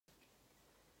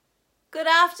Good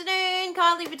afternoon,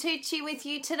 Kylie Bertucci with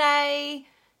you today.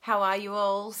 How are you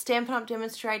all? Stampin' Up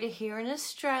demonstrator here in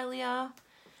Australia.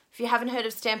 If you haven't heard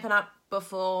of Stampin' Up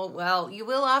before, well, you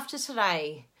will after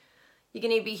today. You're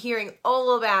going to be hearing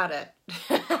all about it.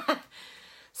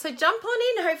 So jump on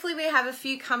in. Hopefully we have a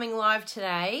few coming live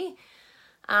today.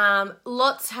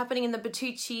 Lots happening in the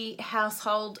Bertucci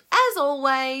household. As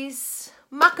always,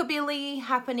 muckabilly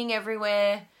happening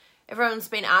everywhere. Everyone's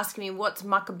been asking me, what's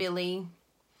muckabilly?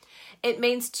 It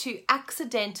means to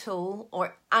accidental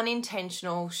or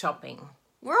unintentional shopping.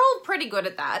 We're all pretty good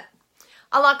at that.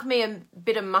 I like me a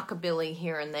bit of muckabilly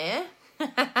here and there. Good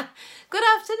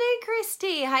afternoon,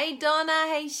 Christy. Hey, Donna.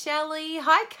 Hey, Shelley.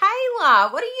 Hi,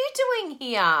 Kayla. What are you doing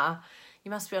here?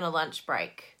 You must be on a lunch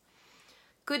break.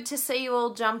 Good to see you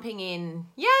all jumping in.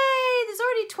 Yay, there's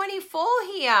already 24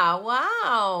 here.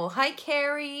 Wow. Hi,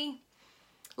 Carrie.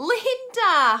 Linda.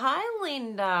 Hi,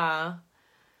 Linda.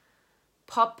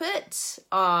 Poppet.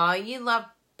 Oh, you love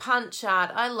punch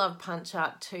art. I love punch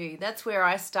art too. That's where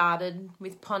I started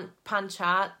with punch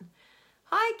art.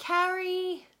 Hi,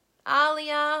 Carrie.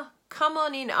 Alia. Come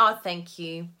on in. Oh, thank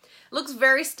you. Looks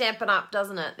very Stampin' Up,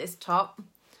 doesn't it, this top?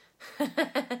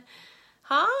 Hi.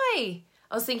 I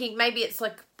was thinking maybe it's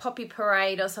like Poppy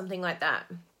Parade or something like that.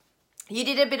 You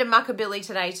did a bit of muckabilly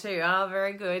today too. Oh,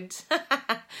 very good.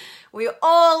 We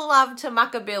all love to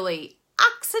muckabilly.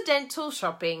 Accidental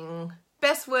shopping.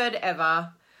 Best word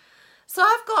ever. So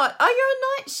I've got, oh,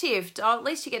 you're a night shift. Oh, at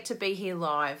least you get to be here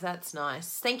live. That's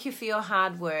nice. Thank you for your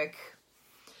hard work.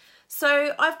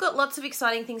 So I've got lots of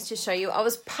exciting things to show you. I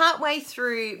was partway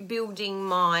through building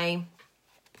my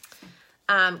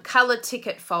color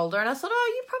ticket folder and I thought,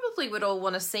 oh, you probably would all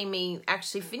want to see me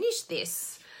actually finish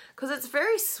this because it's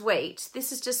very sweet.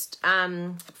 This is just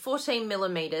 14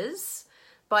 millimeters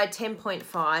by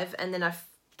 10.5 and then I've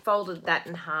folded that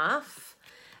in half.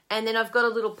 And then I've got a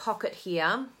little pocket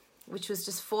here, which was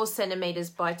just 4 centimeters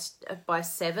by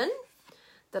 7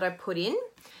 that I put in.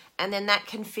 And then that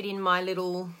can fit in my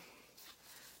little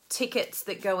tickets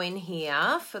that go in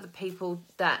here for the people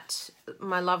that,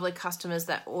 my lovely customers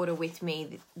that order with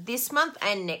me this month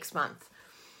and next month.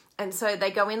 And so they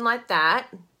go in like that.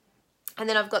 And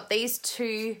then I've got these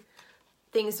two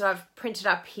things that I've printed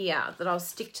up here that I'll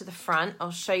stick to the front.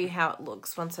 I'll show you how it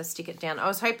looks once I stick it down. I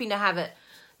was hoping to have it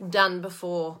done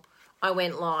before I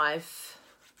went live,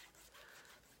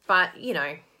 but you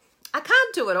know, I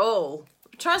can't do it all.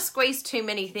 I'm trying to squeeze too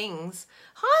many things.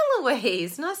 Hi,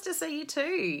 Louise. Nice to see you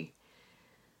too.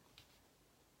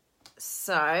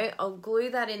 So I'll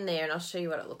glue that in there and I'll show you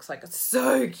what it looks like. It's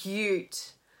so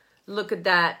cute. Look at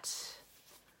that.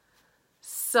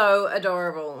 So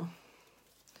adorable.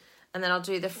 And then I'll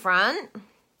do the front.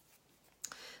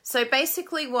 So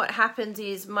basically what happens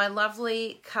is my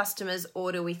lovely customers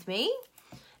order with me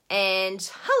and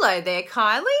hello there,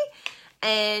 Kylie.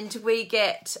 And we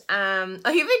get, oh,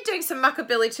 you've been doing some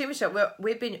muckabilly too, Michelle.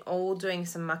 We've been all doing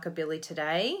some muckabilly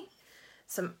today.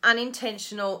 Some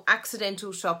unintentional,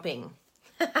 accidental shopping.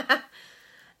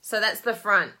 So that's the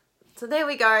front. So there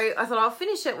we go. I thought I'll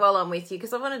finish it while I'm with you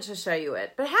because I wanted to show you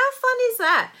it. But how fun is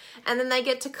that? And then they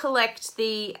get to collect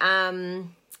the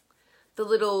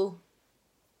little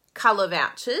color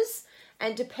vouchers,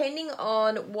 and depending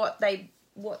on what they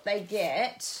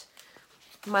get,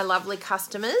 my lovely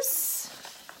customers.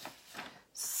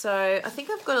 So I think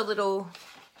I've got a little,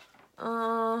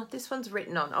 this one's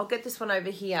written on. I'll get this one over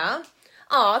here.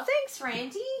 Oh, thanks,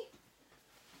 Randy.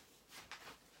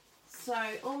 So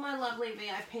all my lovely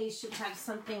VIPs should have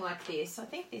something like this. I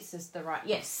think this is the right,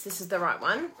 yes, this is the right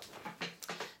one.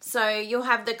 So you'll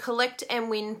have the collect and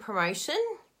win promotion.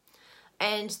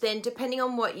 And then depending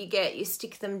on what you get, you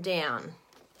stick them down.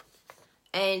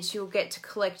 And you'll get to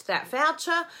collect that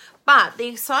voucher. But the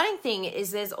exciting thing is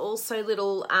there's also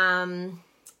little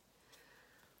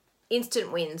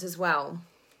instant wins as well.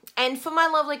 And for my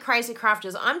lovely crazy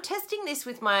crafters, I'm testing this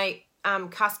with my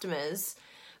customers,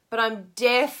 but I'm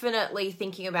definitely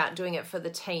thinking about doing it for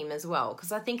the team as well,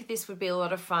 because I think this would be a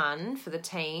lot of fun for the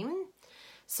team.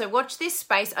 So watch this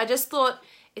space. I just thought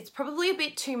it's probably a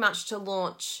bit too much to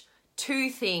launch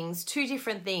two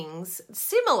different things,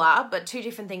 similar, but two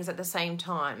different things at the same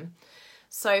time.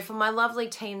 So for my lovely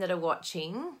team that are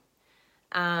watching,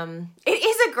 it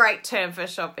is a great term for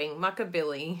shopping,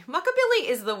 muckabilly. Muckabilly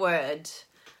is the word.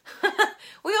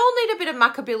 We all need a bit of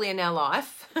muckabilly in our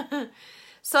life.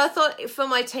 So I thought for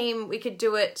my team, we could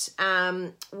do it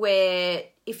where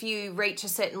if you reach a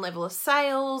certain level of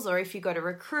sales or if you got to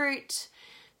recruit,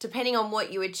 depending on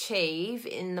what you achieve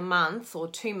in the month or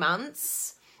 2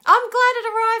 months, I'm glad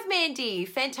it arrived, Mandy.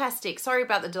 Fantastic. Sorry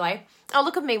about the delay. Oh,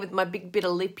 look at me with my big bit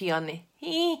of lippy on there.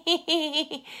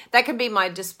 That can be my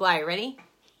display. Ready?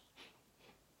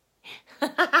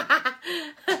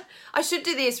 I should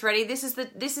do this. Ready? This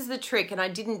is the trick, and I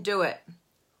didn't do it.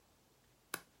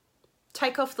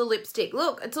 Take off the lipstick.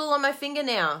 Look, it's all on my finger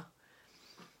now.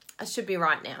 I should be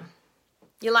right now.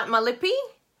 You like my lippy?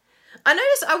 I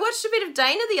noticed I watched a bit of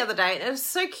Dana the other day, and it was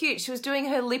so cute. She was doing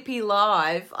her lippy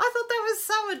live. I thought that was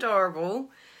so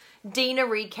adorable. Dina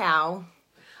Ricow.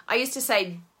 I used to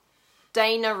say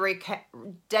Dana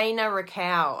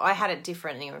Ricow. I had it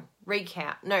different anyway.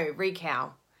 Ricow. No,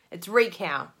 Ricow. It's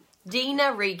Ricow.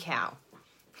 Dina Ricow.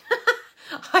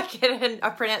 I get it. I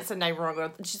pronounced her name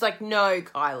wrong. She's like, no,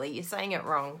 Kylie, you're saying it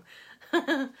wrong. So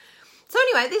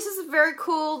anyway, this is very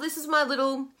cool. This is my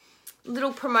little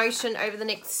promotion over the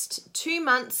next 2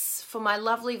 months for my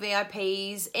lovely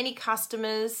VIPs. Any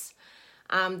customers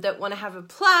that want to have a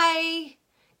play,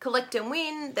 collect and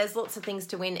win. There's lots of things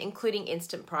to win, including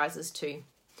instant prizes too.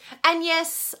 And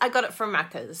yes, I got it from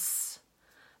Macca's.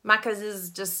 Macca's is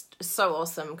just so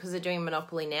awesome because they're doing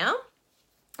Monopoly now.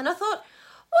 And I thought,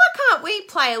 why can't we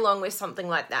play along with something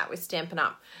like that with Stampin'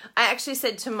 Up? I actually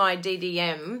said to my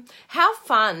DDM, how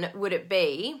fun would it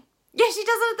be? Yeah, she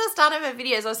does it at the start of her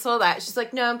videos. I saw that. She's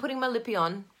like, no, I'm putting my lippy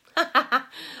on. I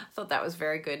thought that was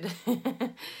very good.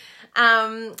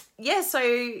 Yeah,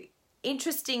 so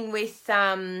interesting with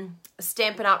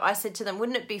Stampin' Up. I said to them,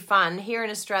 wouldn't it be fun? Here in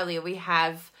Australia, we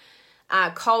have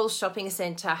Coles Shopping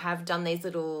Centre have done these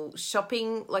little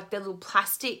shopping, like their little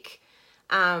plastic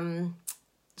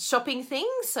shopping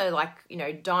things. So like, you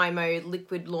know, Dymo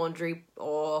liquid laundry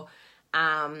or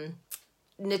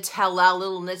Nutella,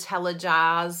 little Nutella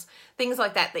jars, things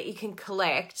like that you can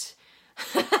collect.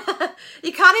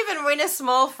 You can't even win a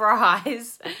small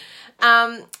prize.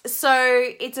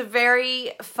 So it's a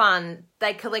very fun,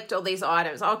 they collect all these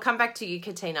items. I'll come back to you,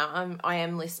 Katina. I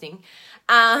am listening.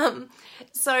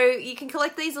 So you can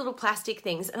collect these little plastic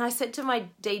things. And I said to my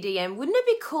DDM, wouldn't it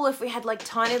be cool if we had like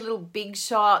tiny little big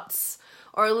shots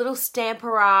or a little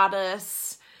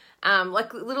Stamparatus,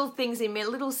 like little things in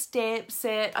little stamp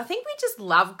set. I think we just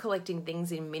love collecting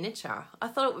things in miniature. I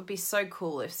thought it would be so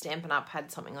cool if Stampin' Up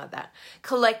had something like that.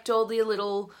 Collect all the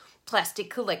little plastic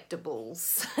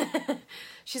collectibles.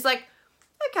 She's like,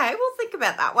 okay, we'll think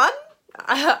about that one.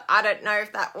 I don't know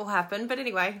if that will happen, but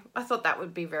anyway, I thought that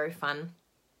would be very fun.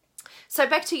 So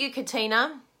back to you,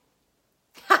 Katina.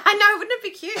 I know, wouldn't it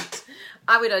be cute?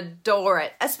 I would adore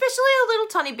it, especially a little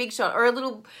tiny big shot or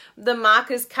the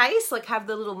marker's case, like have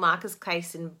the little marker's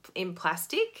case in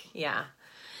plastic. Yeah.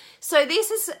 So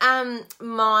this is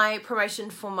my promotion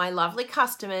for my lovely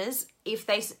customers. If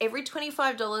every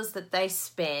 $25 that they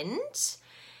spend,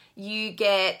 you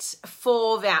get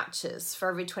 4 vouchers for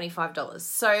every $25.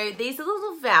 So these are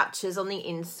little vouchers on the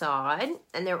inside,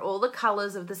 and they're all the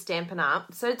colours of the Stampin'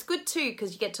 Up. So it's good too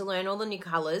because you get to learn all the new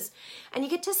colours, and you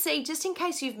get to see, just in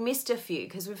case you've missed a few,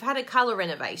 because we've had a colour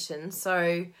renovation,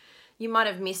 so you might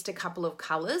have missed a couple of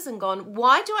colours and gone,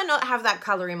 why do I not have that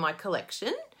colour in my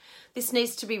collection? This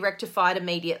needs to be rectified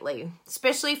immediately,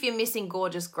 especially if you're missing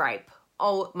Gorgeous Grape.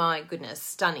 Oh my goodness,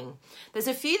 stunning. There's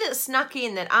a few that snuck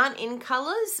in that aren't in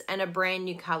colours and are brand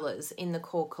new colours in the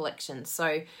core collection.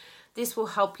 So this will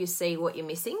help you see what you're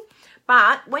missing.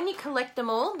 But when you collect them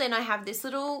all, then I have this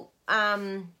little,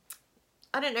 I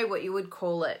don't know what you would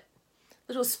call it,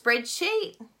 little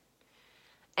spreadsheet.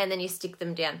 And then you stick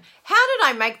them down. How did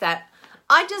I make that?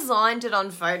 I designed it on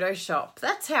Photoshop.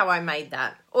 That's how I made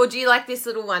that. Or do you like this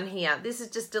little one here? This is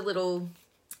just a little,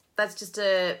 that's just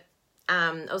a,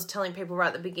 I was telling people right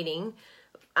at the beginning,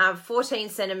 14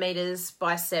 centimeters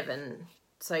by 7.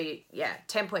 So yeah,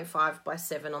 10.5 by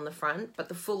 7 on the front, but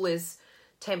the full is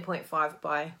 10.5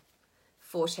 by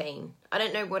 14. I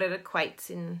don't know what it equates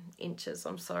in inches.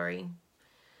 I'm sorry.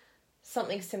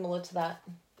 Something similar to that.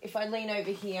 If I lean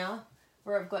over here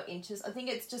where I've got inches, I think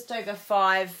it's just over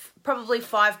 5, probably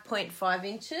 5.5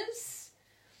 inches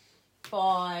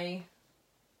by,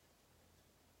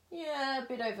 yeah, a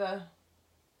bit over.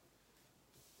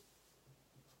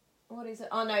 What is it?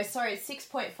 Oh, no, sorry. It's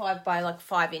 6.5 by like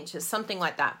 5 inches, something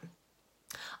like that.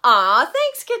 Ah,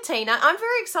 thanks, Katina. I'm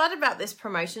very excited about this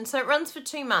promotion. So it runs for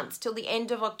 2 months till the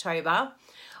end of October.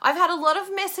 I've had a lot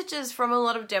of messages from a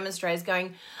lot of demonstrators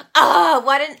going,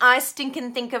 why didn't I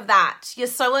stinking think of that? You're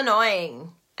so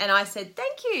annoying. And I said,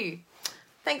 thank you.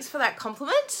 Thanks for that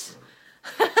compliment.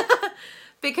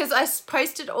 Because I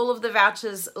posted all of the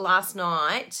vouchers last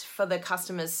night for the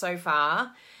customers so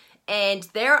far. And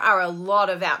there are a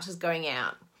lot of vouchers going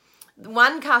out.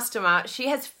 One customer, she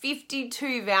has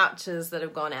 52 vouchers that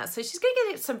have gone out. So she's going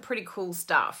to get some pretty cool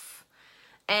stuff.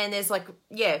 And there's like,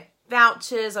 yeah,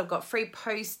 vouchers. I've got free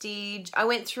postage. I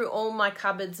went through all my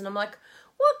cupboards and I'm like,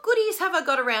 what goodies have I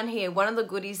got around here? One of the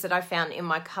goodies that I found in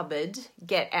my cupboard,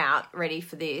 get out, ready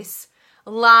for this,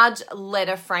 large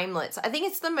letter framelits. I think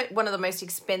it's one of the most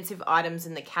expensive items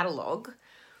in the catalogue.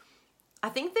 I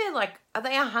think they're like, are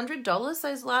they $100,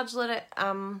 those large letter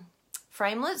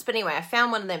framelits? But anyway, I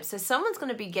found one of them. So someone's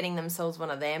going to be getting themselves one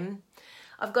of them.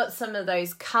 I've got some of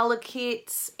those colour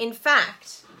kits. In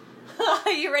fact,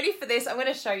 are you ready for this? I'm going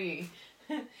to show you.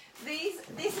 This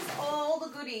is all the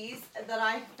goodies that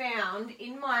I found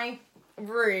in my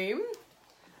room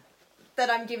that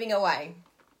I'm giving away.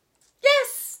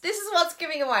 Yes, this is what's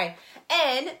giving away.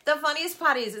 And the funniest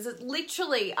part is it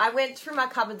literally, I went through my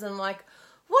cupboards and I'm like,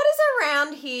 what is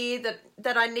around here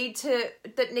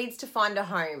that needs to find a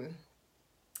home?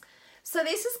 So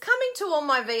this is coming to all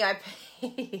my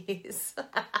VIPs.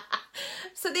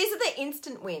 So these are the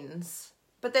instant wins,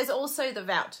 but there's also the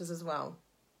vouchers as well.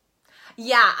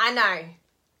 Yeah, I know.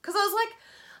 Because I was like,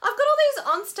 I've got all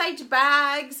these onstage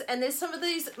bags and there's some of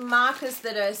these markers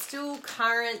that are still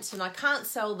current and I can't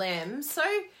sell them. So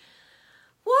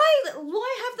why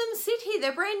have them sit here?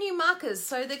 They're brand new markers.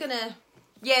 So they're going to,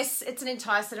 yes, it's an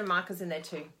entire set of markers in there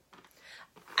too.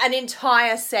 An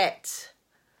entire set.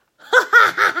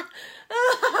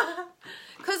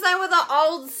 Because they were the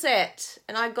old set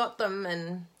and I got them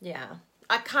and yeah.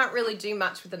 I can't really do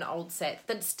much with an old set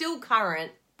that's still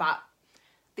current, but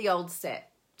the old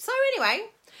set. So anyway,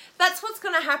 that's what's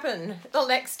going to happen the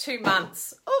next 2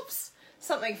 months. Oops,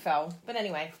 something fell. But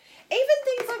anyway, even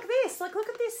things like this. Like, look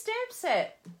at this stamp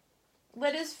set.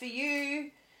 Letters for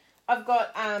you. I've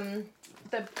got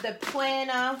the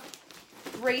planner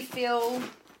refill.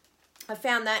 I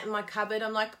found that in my cupboard.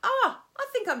 I'm like, oh, I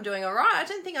think I'm doing all right. I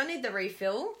don't think I need the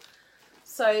refill.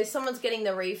 So someone's getting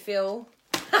the refill.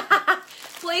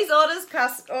 Please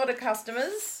order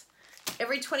customers.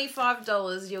 Every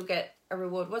 $25 you'll get a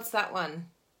reward. What's that one?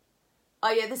 Oh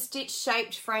yeah, the stitch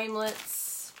shaped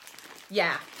framelits.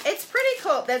 Yeah, it's pretty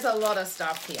cool. There's a lot of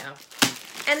stuff here.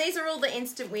 And these are all the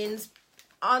instant wins.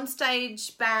 On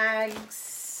stage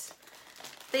bags.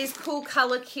 These cool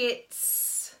colour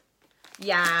kits.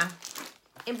 Yeah.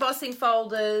 Embossing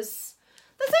folders.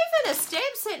 There's even a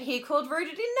stamp set here called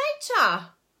Rooted in Nature.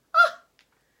 Oh,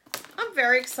 I'm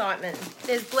very excited.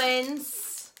 There's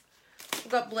blends.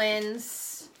 We've got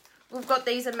blends. We've got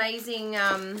these amazing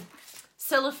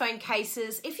cellophane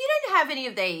cases. If you don't have any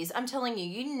of these, I'm telling you,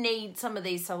 you need some of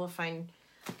these cellophane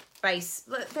base.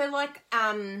 They're like,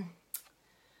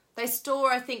 they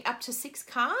store, I think, up to 6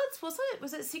 cards. Was it?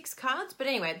 Was it 6 cards? But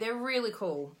anyway, they're really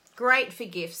cool. Great for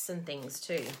gifts and things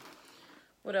too.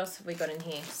 What else have we got in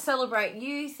here? Celebrate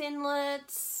You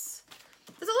thinlits.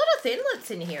 There's a lot of thinlits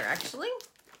in here, actually.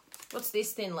 What's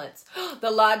this thinlits?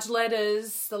 The large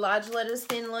letters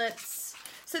thinlits.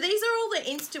 So these are all the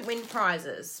instant win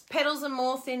prizes. Petals and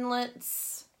More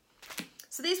thinlits.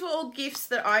 So these were all gifts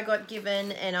that I got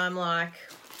given and I'm like,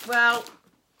 well,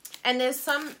 and there's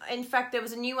some, in fact, there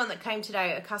was a new one that came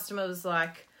today. A customer was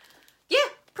like, yeah,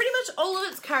 pretty much all of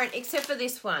it's current except for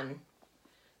this one.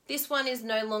 This one is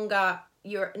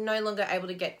you're no longer able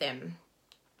to get them.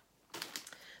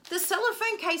 The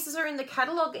cellophane cases are in the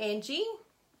catalogue, Angie.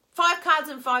 5 cards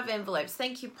and 5 envelopes.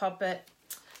 Thank you, Poppet.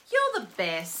 You're the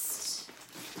best.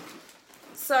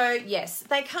 So, yes,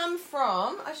 they come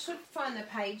from, I should find the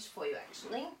page for you,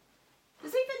 actually.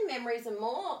 There's even Memories and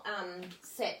More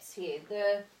sets here.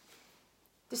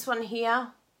 This one here,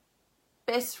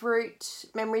 Best Route,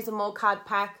 Memories and More card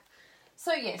pack.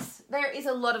 So, yes, there is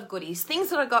a lot of goodies. Things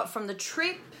that I got from the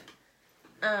trip,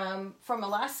 from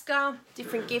Alaska,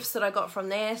 different gifts that I got from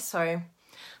there, so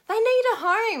they need a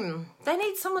home. They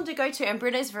need someone to go to. And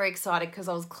Bruno's very excited because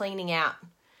I was cleaning out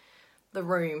the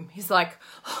room. He's like,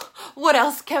 oh, what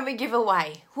else can we give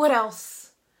away? What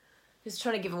else? He's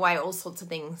trying to give away all sorts of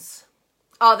things.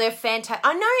 Oh, they're fantastic.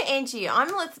 I know, Angie. I'm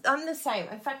the same.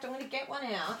 In fact, I'm going to get one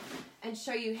out and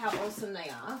show you how awesome they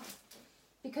are.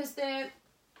 Because they're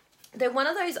one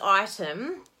of those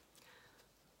items.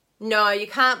 No, you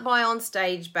can't buy on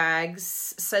stage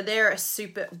bags. So they're a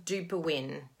super duper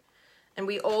win. And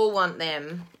we all want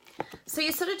them. So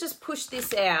you sort of just push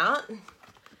this out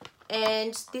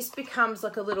and this becomes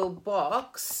like a little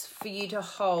box for you to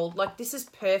hold. Like this is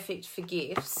perfect for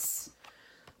gifts.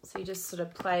 So you just sort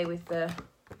of play with the,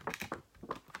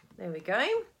 there we go.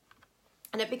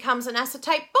 And it becomes an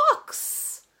acetate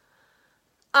box.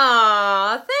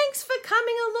 Ah, thanks for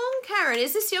coming along, Karen.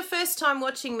 Is this your first time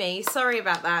watching me? Sorry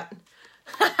about that.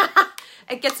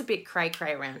 It gets a bit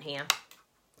cray-cray around here.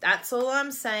 That's all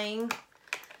I'm saying.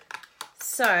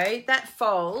 So that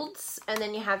folds, and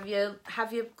then you have your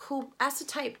cool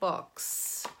acetate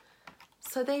box.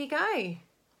 So there you go.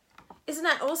 Isn't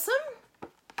that awesome?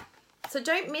 So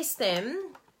don't miss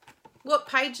them. What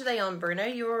page are they on, Bruno?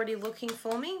 You're already looking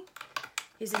for me?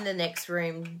 He's in the next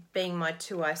room, being my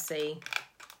 2IC.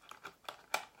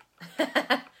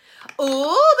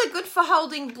 Oh, they're good for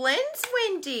holding blends,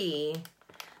 Wendy.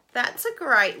 That's a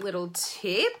great little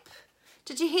tip.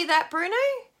 Did you hear that, Bruno?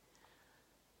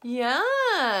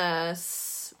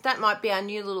 Yes. That might be our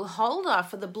new little holder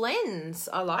for the blends.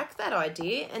 I like that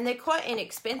idea. And they're quite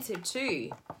inexpensive too.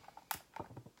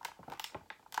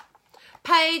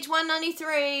 Page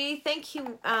 193. Thank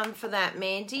you for that,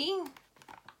 Mandy.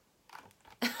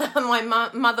 My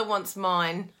mother wants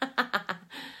mine.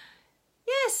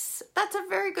 Yes, that's a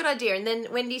very good idea. And then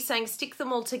Wendy's saying stick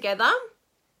them all together.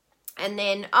 And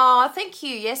then, oh, thank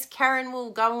you. Yes, Karen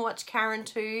will go and watch Karen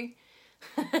too.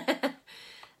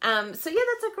 So yeah,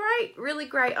 that's a really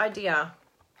great idea.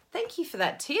 Thank you for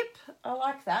that tip. I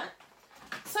like that.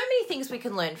 So many things we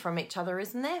can learn from each other,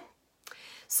 isn't there?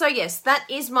 So yes, that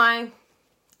is my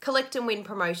collect and win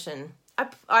promotion.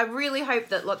 I really hope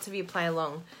that lots of you play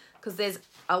along because there's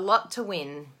a lot to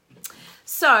win.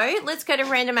 So let's go to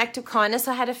Random Act of Kindness.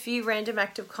 I had a few Random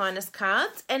Act of Kindness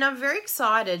cards and I'm very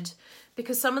excited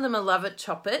because some of them are Love It,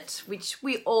 Chop It, which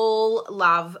we all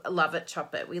love It,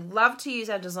 Chop It. We love to use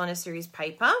our Designer Series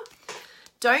paper.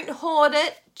 Don't hoard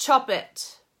it, chop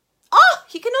it. Oh,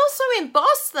 you can also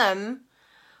emboss them.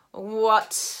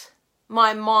 What?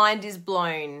 My mind is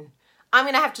blown. I'm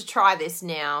going to have to try this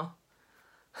now.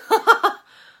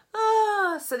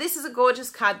 Oh, so this is a gorgeous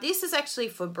card. This is actually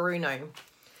for Bruno.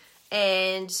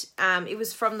 And it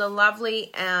was from the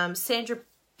lovely Sandra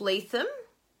Bleetham.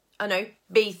 Oh, no,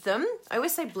 Beetham. I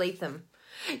always say Bleetham.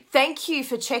 Thank you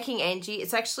for checking, Angie.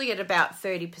 It's actually at about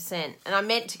 30%. And I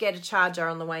meant to get a charger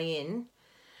on the way in.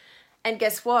 And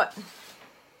guess what?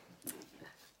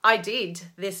 I did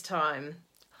this time.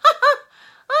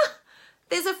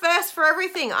 There's a first for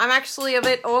everything. I'm actually a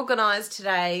bit organised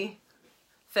today.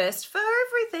 First for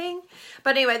everything.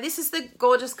 But anyway, this is the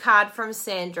gorgeous card from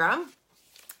Sandra.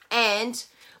 And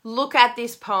look at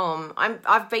this poem.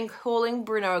 I've been calling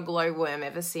Bruno a glowworm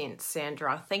ever since,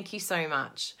 Sandra. Thank you so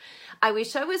much. I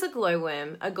wish I was a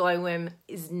glowworm. A glowworm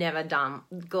is never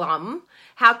glum.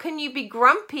 How can you be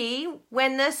grumpy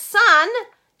when the sun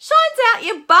shines out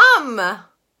your bum? Oh,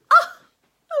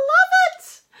 I love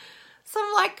it. So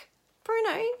I'm like,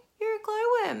 Bruno, you're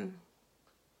a glowworm.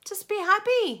 Just be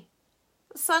happy.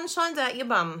 The sun shines out your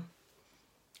bum.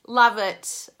 Love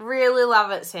it. Really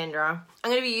love it, Sandra.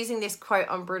 I'm going to be using this quote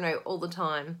on Bruno all the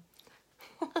time.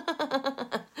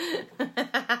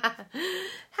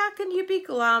 How can you be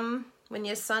glum when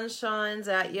your sun shines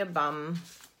out your bum?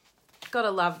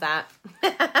 Gotta love that.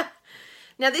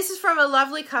 Now, this is from a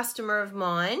lovely customer of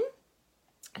mine.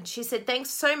 And she said, thanks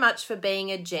so much for being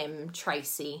a gem,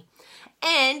 Tracy.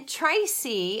 And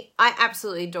Tracy, I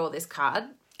absolutely adore this card.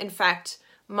 In fact,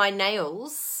 my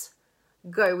nails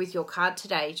go with your card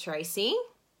today, Tracy.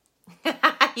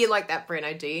 You like that,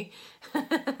 Bruno, do you?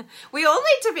 We all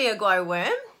need to be a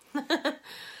glowworm.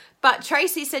 But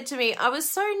Tracy said to me, I was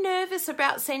so nervous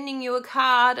about sending you a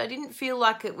card. I didn't feel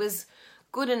like it was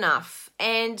good enough.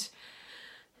 And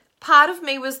part of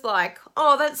me was like,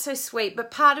 oh, that's so sweet. But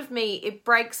part of me, it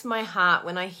breaks my heart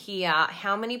when I hear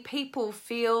how many people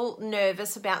feel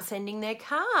nervous about sending their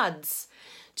cards.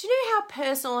 Do you know how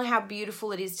personal and how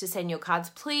beautiful it is to send your cards?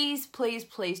 Please, please,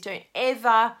 please don't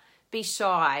ever be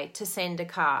shy to send a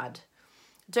card.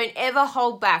 Don't ever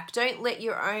hold back. Don't let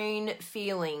your own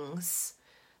feelings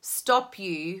stop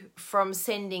you from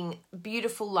sending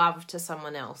beautiful love to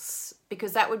someone else,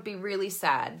 because that would be really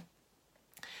sad.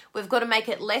 We've got to make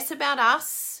it less about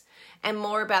us and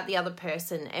more about the other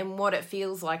person and what it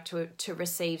feels like to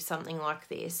receive something like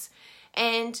this.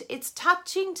 And it's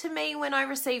touching to me when I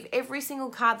receive every single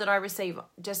card that I receive.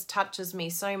 Just touches me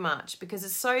so much because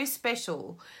it's so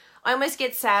special. I almost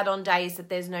get sad on days that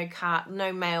there's no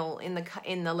mail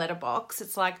in the letterbox.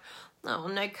 It's like, oh,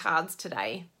 no cards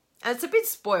today. And it's a bit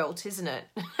spoilt, isn't it?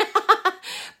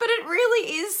 But it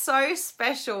really is so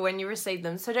special when you receive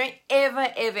them. So don't ever,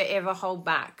 ever, ever hold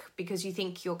back because you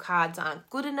think your cards aren't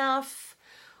good enough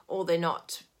or they're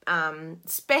not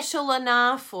special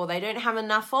enough or they don't have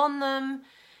enough on them.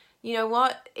 You know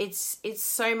what? It's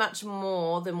so much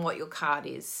more than what your card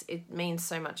is. It means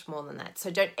so much more than that.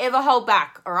 So don't ever hold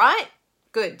back, all right?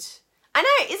 Good. I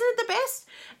know, isn't it the best?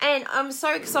 And I'm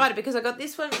so excited because I got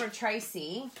this one from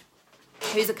Tracy,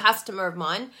 who's a customer of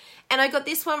mine, and I got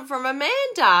this one from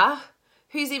Amanda,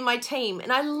 who's in my team.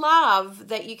 And I love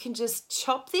that you can just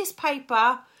chop this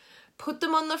paper, put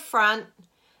them on the front,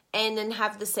 and then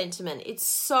have the sentiment. It's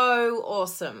so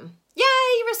awesome. Yay,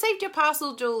 you received your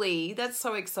parcel, Julie. That's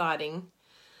so exciting.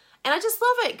 And I just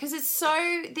love it because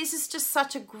this is just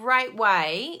such a great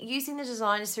way. Using the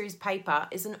designer series paper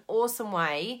is an awesome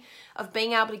way of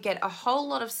being able to get a whole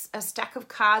lot of, a stack of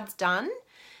cards done.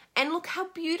 And look how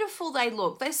beautiful they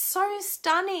look. They're so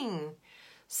stunning.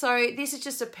 So this is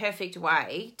just a perfect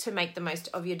way to make the most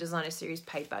of your designer series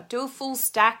paper. Do a full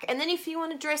stack. And then if you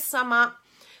want to dress some up,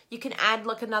 you can add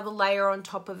like another layer on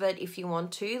top of it if you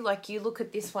want to. Like you look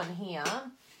at this one here.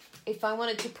 If I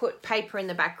wanted to put paper in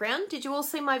the background, did you all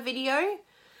see my video?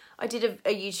 I did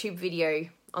a YouTube video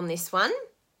on this one.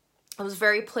 I was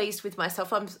very pleased with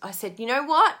myself. I said, you know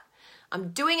what? I'm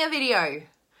doing a video.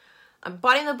 I'm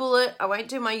biting the bullet. I won't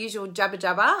do my usual jabba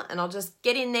jabba, and I'll just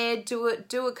get in there,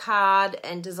 do a card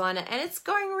and design it. And it's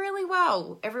going really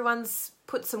well. Everyone's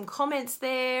put some comments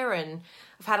there, and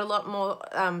I've had a lot more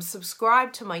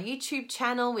subscribe to my YouTube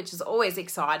channel, which is always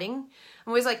exciting. I'm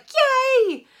always like,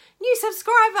 yay, new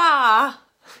subscriber.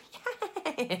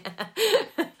 Yay.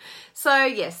 So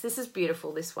yes, this is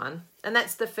beautiful, this one. And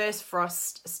that's the first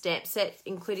Frost stamp set,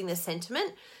 including the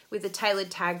sentiment with the tailored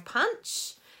tag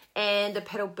punch and the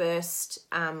petal burst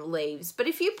leaves. But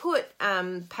if you put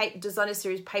designer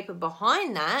series paper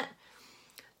behind that,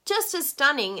 just as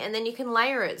stunning, and then you can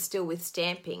layer it still with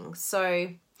stamping. So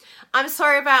I'm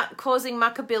sorry about causing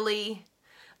muckabilly.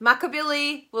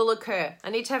 Muckabilly will occur. I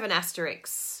need to have an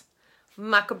asterisk.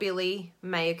 Muckabilly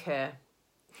may occur.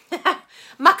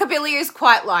 Muckabilly is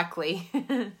quite likely.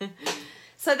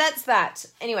 So that's that.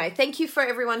 Anyway, thank you for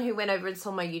everyone who went over and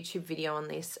saw my YouTube video on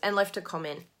this and left a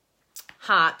comment.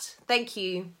 Heart. Thank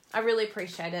you. I really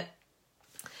appreciate it.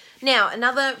 Now,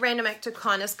 another Random Act of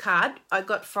Kindness card I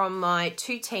got from my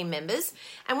 2 team members.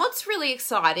 And what's really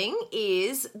exciting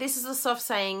is this is a Soft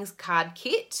Sayings card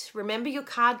kit. Remember your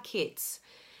card kits.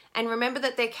 And remember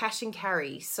that they're cash and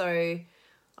carry. So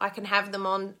I can have them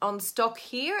on stock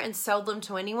here and sell them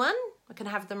to anyone. I can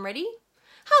have them ready.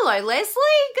 Hello, Leslie.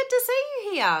 Good to see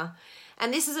you here.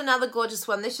 And this is another gorgeous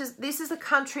one. This is a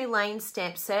Country Lane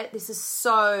stamp set. This is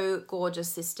so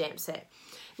gorgeous, this stamp set.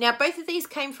 Now, both of these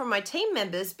came from my team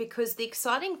members because the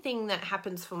exciting thing that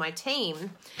happens for my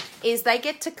team is they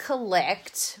get to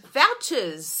collect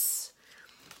vouchers.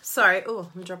 So, oh,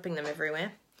 I'm dropping them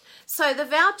everywhere. So the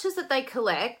vouchers that they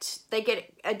collect, they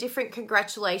get a different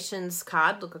congratulations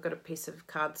card. Look, I've got a piece of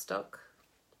cardstock.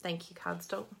 Thank you,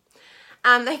 cardstock.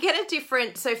 They get a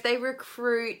different, so if they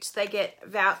recruit, they get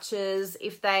vouchers.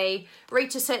 If they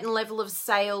reach a certain level of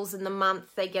sales in the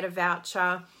month, they get a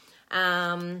voucher.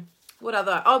 What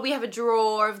other? Oh, we have a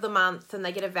draw of the month and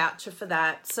they get a voucher for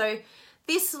that. So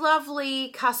this lovely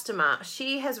customer,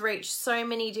 she has reached so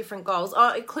many different goals,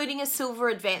 including a silver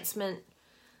advancement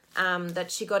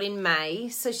that she got in May.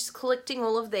 So she's collecting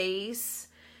all of these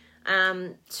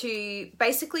to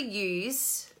basically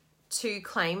use to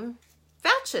claim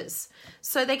vouchers.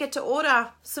 So they get to order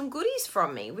some goodies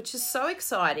from me, which is so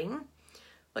exciting.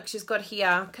 Like she's got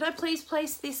here, can I please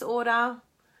place this order?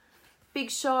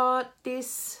 Big shot,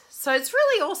 this. So it's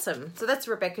really awesome. So that's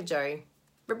Rebecca Jo.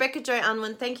 Rebecca Jo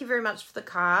Unwin, thank you very much for the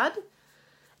card.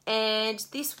 And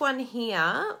this one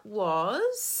here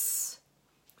was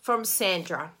from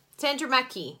Sandra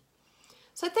Mackey.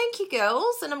 So thank you,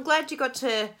 girls. And I'm glad you got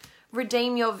to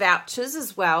redeem your vouchers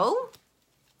as well.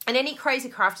 And any crazy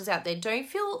crafters out there, don't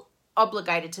feel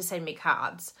obligated to send me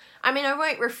cards. I mean, I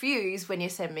won't refuse when you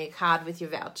send me a card with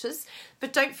your vouchers,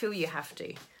 but don't feel you have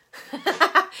to.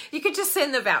 You could just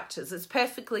send the vouchers. It's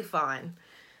perfectly fine.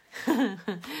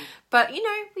 But, you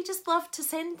know, we just love to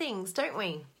send things, don't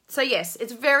we? So, yes,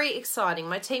 it's very exciting.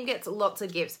 My team gets lots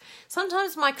of gifts.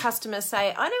 Sometimes my customers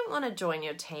say, I don't want to join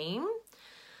your team.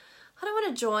 I don't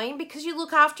want to join because you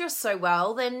look after us so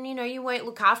well. Then, you know, you won't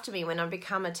look after me when I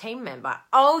become a team member.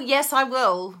 Oh, yes, I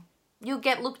will. You'll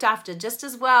get looked after just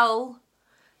as well.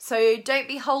 So don't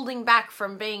be holding back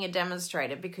from being a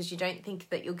demonstrator because you don't think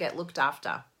that you'll get looked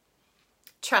after.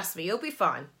 Trust me, you'll be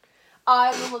fine. I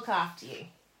will look after you.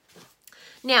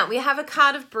 Now, we have a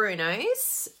card of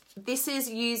Bruno's. This is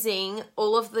using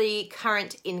all of the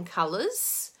current in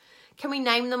colours. Can we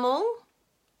name them all?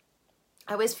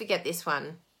 I always forget this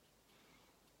one.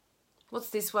 What's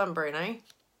this one, Bruno?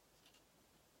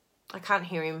 I can't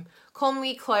hear him. Call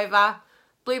Me Clover,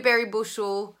 Blueberry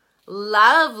Bushel,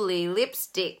 Lovely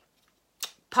Lipstick,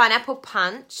 Pineapple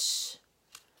Punch.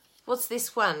 What's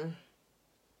this one?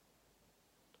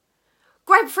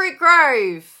 Grapefruit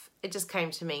Grove. It just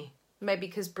came to me. Maybe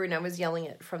because Bruno was yelling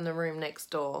it from the room next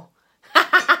door.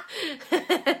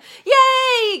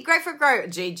 Yay! Grapefruit Grove.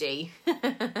 GG.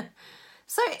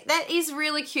 So that is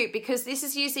really cute because this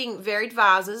is using varied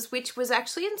vases, which was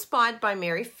actually inspired by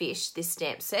Mary Fish, this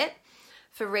stamp set,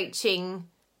 for reaching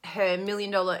her $1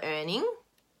 million earning.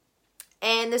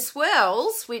 And the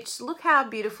swirls, which look how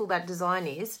beautiful that design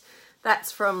is,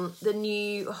 that's from the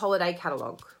new holiday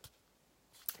catalogue.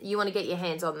 You want to get your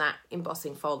hands on that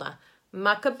embossing folder.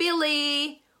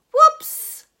 Muckabilly.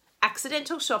 Whoops.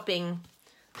 Accidental shopping.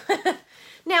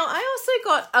 Now, I also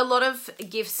got a lot of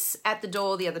gifts at the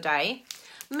door the other day.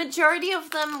 Majority of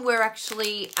them were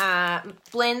actually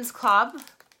Blends Club,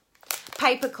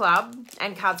 Paper Club,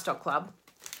 and Cardstock Club.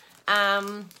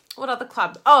 What other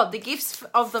club? Oh, the gifts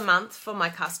of the month for my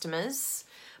customers.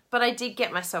 But I did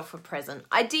get myself a present.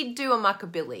 I did do a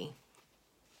Muckabilly.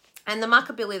 And the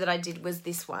Muckabilly that I did was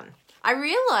this one. I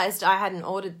realised I hadn't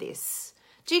ordered this.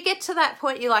 Do you get to that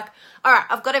point you're like, all right,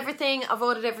 I've got everything. I've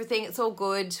ordered everything. It's all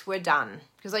good. We're done.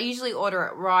 Because I usually order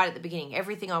it right at the beginning.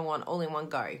 Everything I want all in one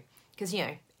go. Because, you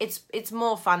know, it's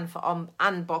more fun for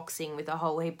unboxing with a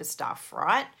whole heap of stuff,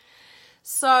 right?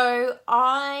 So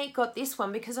I got this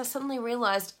one because I suddenly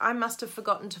realised I must have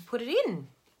forgotten to put it in.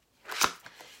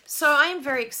 So I am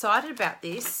very excited about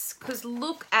this because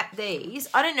look at these.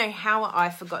 I don't know how I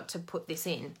forgot to put this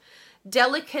in.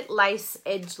 Delicate lace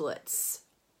edgelets.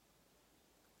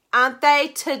 Aren't they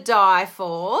to die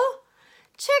for?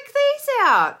 Check these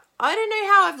out. I don't know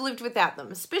how I've lived without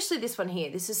them, especially this one here.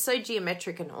 This is so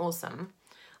geometric and awesome.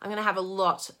 I'm going to have a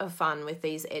lot of fun with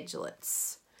these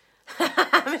edgelets.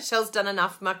 Michelle's done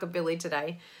enough Muckabilly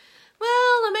today. Well,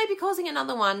 I may be causing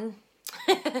another one.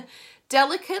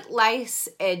 Delicate lace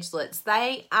edgelets.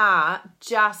 They are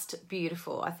just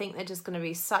beautiful. I think they're just going to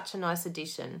be such a nice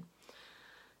addition.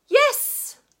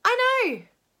 Yes, I know.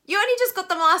 You only just got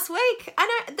them last week. I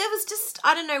know. There was just,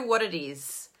 I don't know what it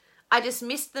is. I just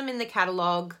missed them in the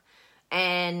catalogue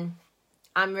and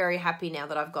I'm very happy now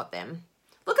that I've got them.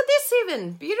 Look at this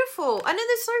even. Beautiful. I know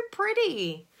they're so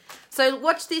pretty. So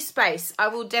watch this space. I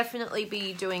will definitely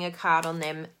be doing a card on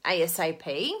them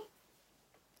ASAP.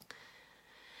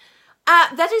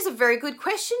 That is a very good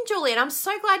question, Julie, and I'm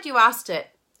so glad you asked it.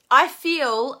 I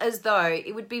feel as though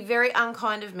it would be very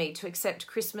unkind of me to accept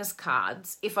Christmas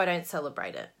cards if I don't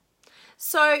celebrate it.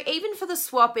 So even for the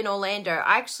swap in Orlando,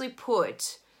 I actually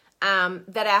put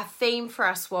that our theme for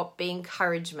our swap be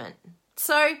encouragement.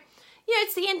 So, you know,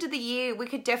 it's the end of the year. We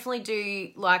could definitely do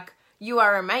like, you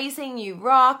are amazing, you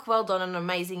rock, well done on an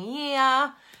amazing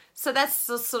year. So that's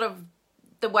the sort of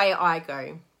the way I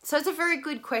go. So it's a very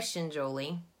good question,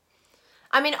 Julie.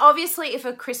 I mean, obviously, if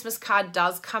a Christmas card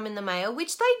does come in the mail,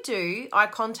 which they do, I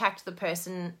contact the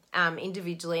person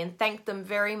individually and thank them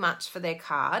very much for their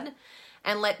card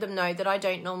and let them know that I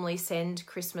don't normally send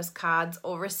Christmas cards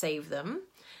or receive them.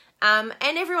 And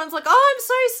everyone's like, oh, I'm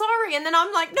so sorry. And then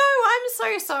I'm like, no, I'm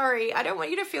so sorry. I don't want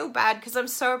you to feel bad because I'm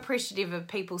so appreciative of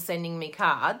people sending me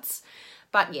cards.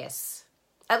 But yes,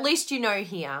 at least you know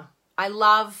here, I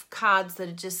love cards that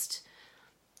are just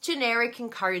generic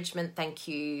encouragement, thank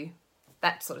you,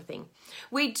 that sort of thing.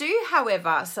 We do,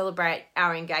 however, celebrate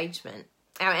our engagement,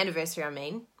 our anniversary, I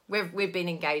mean. We've been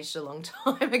engaged a long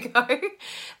time ago.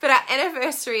 But our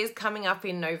anniversary is coming up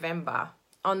in November.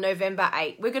 On November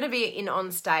 8th, we're going to be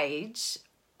on stage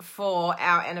for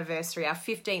our anniversary, our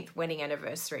 15th wedding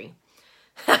anniversary.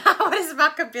 What is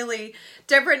Muckabilly?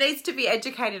 Deborah needs to be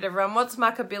educated, everyone. What's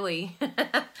Muckabilly?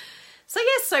 So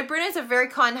yes, so Bruno's a very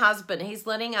kind husband. He's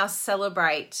letting us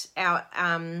celebrate our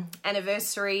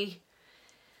anniversary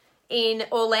in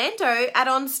Orlando at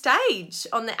On Stage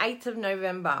on the 8th of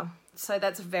November. So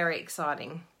that's very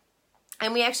exciting.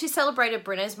 And we actually celebrated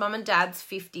Bruno's mum and dad's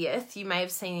 50th. You may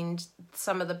have seen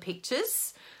some of the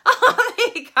pictures. Oh,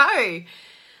 there you go.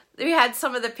 We had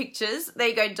some of the pictures. There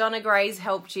you go. Donna Gray's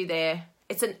helped you there.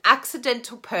 It's an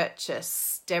accidental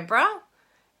purchase, Deborah.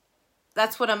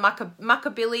 That's what a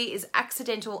Muckabilly is,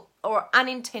 accidental or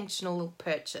unintentional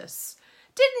purchase.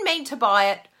 Didn't mean to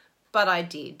buy it, but I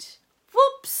did.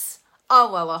 Whoops.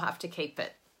 Oh, well, I'll have to keep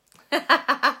it.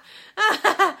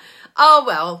 Oh,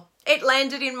 well. It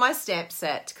landed in my stamp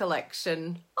set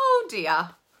collection. Oh,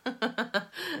 dear.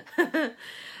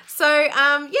 So,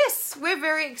 yes, we're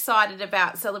very excited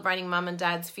about celebrating Mum and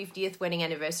Dad's 50th wedding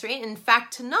anniversary. In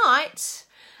fact, tonight,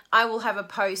 I will have a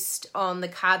post on the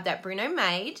card that Bruno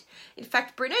made. In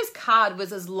fact, Bruno's card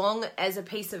was as long as a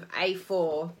piece of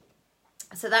A4.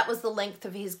 So that was the length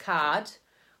of his card,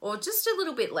 or just a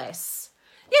little bit less.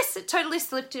 Yes, it totally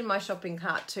slipped in my shopping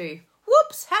cart too.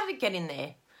 Whoops, how did it get in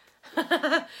there?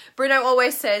 Bruno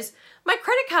always says, my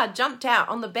credit card jumped out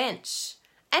on the bench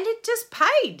and it just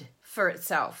paid for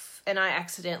itself and I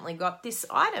accidentally got this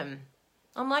item.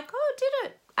 I'm like, oh, did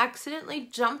it? Accidentally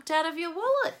jumped out of your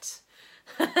wallet.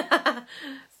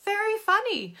 Very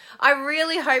funny. I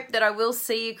really hope that I will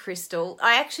see you, Crystal.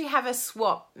 I actually have a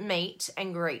swap meet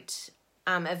and greet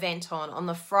event on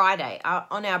the Friday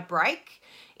on our break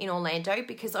in Orlando,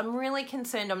 because I'm really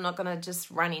concerned I'm not going to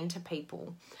just run into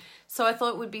people. So I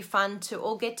thought it would be fun to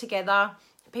all get together,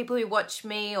 people who watch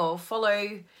me or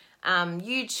follow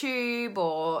YouTube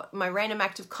or my Random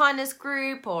Act of Kindness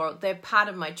group, or they're part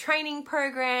of my training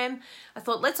program. I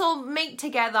thought, let's all meet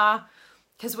together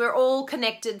because we're all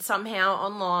connected somehow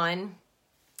online,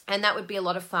 and that would be a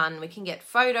lot of fun. We can get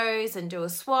photos and do a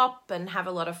swap and have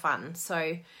a lot of fun.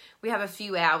 So we have a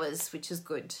few hours, which is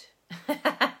good.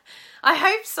 I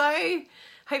hope so.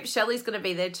 Hope Shelley's going to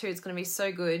be there too. It's going to be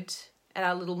so good at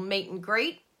our little meet and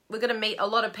greet. We're going to meet a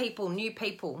lot of people, new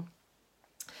people.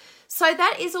 So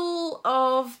that is all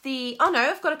of the... Oh no,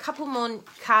 I've got a couple more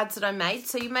cards that I made.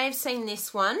 So you may have seen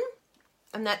this one,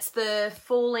 and that's the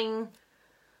falling...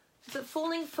 Is it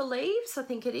Falling for Leaves? I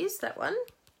think it is, that one.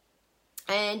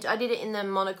 And I did it in the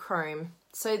monochrome.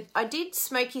 So I did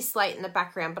smoky slate in the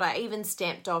background, but I even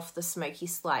stamped off the smoky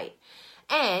slate.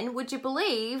 And would you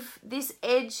believe this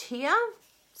edge here?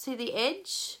 See the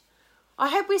edge? I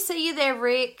hope we see you there,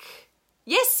 Rick.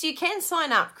 Yes, you can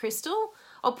sign up, Crystal.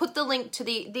 I'll put the link to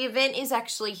the event is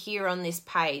actually here on this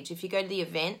page. If you go to the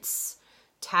events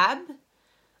tab,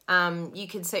 you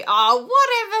can see, oh,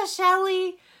 whatever,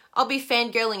 Shelley. I'll be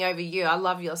fangirling over you. I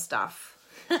love your stuff.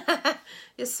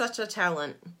 You're such a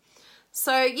talent.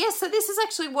 So, yeah, so this is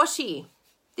actually washi,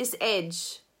 this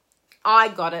edge. I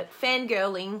got it.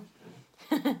 Fangirling.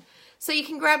 So you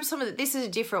can grab some of it. This is a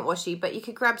different washi, but you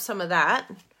could grab some of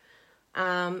that.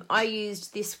 I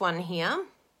used this one here.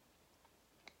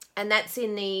 And that's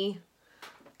in the...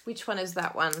 Which one is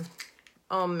that one?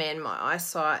 Oh, man, my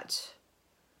eyesight...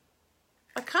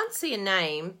 I can't see a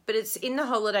name, but it's in the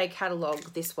holiday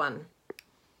catalogue, this one.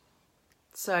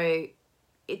 So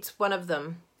it's one of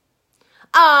them.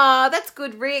 Ah, that's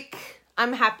good, Rick.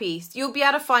 I'm happy. You'll be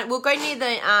able to find... We'll go near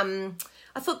the...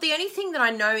 I thought the only thing that I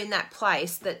know in that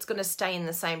place that's going to stay in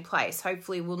the same place,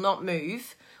 hopefully will not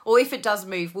move, or if it does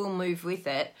move, we'll move with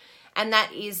it, and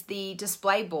that is the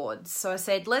display boards. So I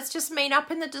said, let's just meet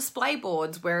up in the display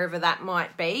boards, wherever that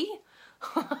might be.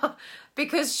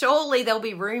 Because surely there'll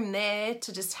be room there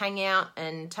to just hang out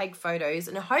and take photos,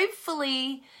 and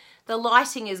hopefully the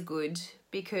lighting is good,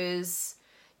 because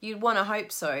you'd want to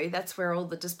hope so. That's where all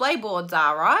the display boards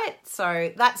are, right?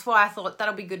 So that's why I thought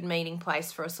that'll be a good meeting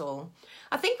place for us all.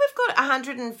 I think we've got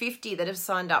 150 that have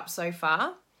signed up so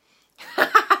far.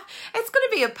 It's going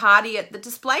to be a party at the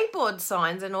display board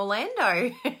signs in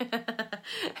Orlando.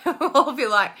 We'll all be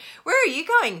like, where are you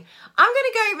going? I'm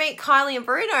going to go meet Kylie and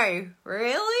Bruno.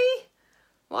 Really?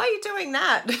 Why are you doing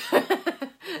that?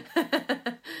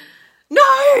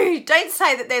 No, don't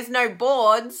say that there's no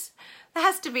boards. There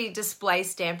has to be display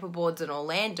stamper boards in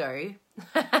Orlando.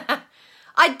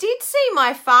 I did see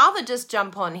my father just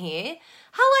jump on here.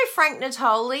 Hello, Frank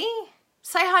Natoli.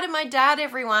 Say hi to my dad,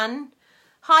 everyone.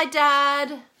 Hi,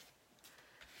 Dad.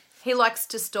 He likes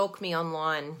to stalk me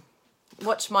online,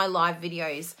 watch my live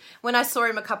videos. When I saw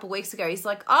him a couple of weeks ago, he's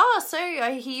like, oh, so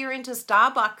I hear you're into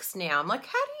Starbucks now. I'm like,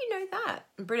 how do you know that?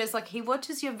 And Britta's like, he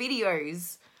watches your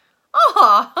videos.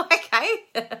 Oh, okay.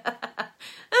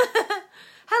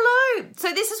 Hello.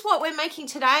 So this is what we're making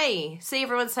today. See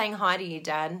everyone saying hi to you,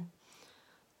 Dad.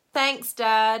 Thanks,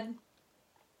 Dad.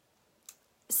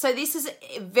 So this is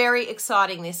very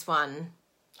exciting, this one.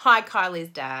 Hi, Kylie's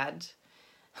dad.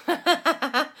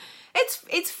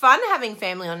 It's fun having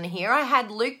family on here. I had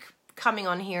Luke coming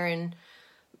on here and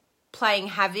playing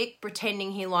havoc,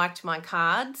 pretending he liked my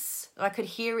cards. I could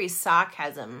hear his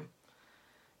sarcasm.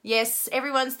 Yes,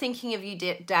 everyone's thinking of you,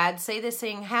 Dad. See, they're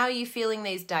saying, how are you feeling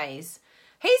these days?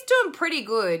 He's doing pretty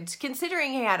good,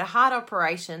 considering he had a heart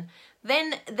operation.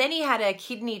 Then he had a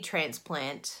kidney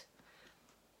transplant.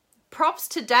 Props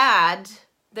to Dad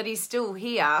that he's still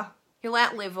here. He'll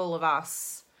outlive all of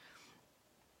us.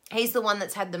 He's the one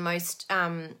that's had the most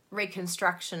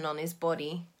reconstruction on his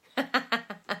body.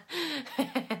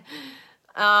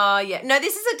 Oh, yeah. No,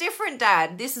 this is a different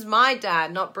dad. This is my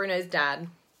dad, not Bruno's dad.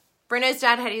 Bruno's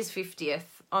dad had his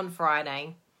 50th on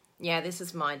Friday. Yeah, this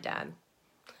is my dad.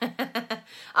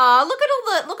 Oh, look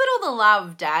at all the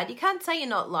love, Dad. You can't say you're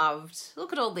not loved.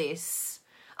 Look at all this.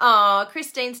 Oh,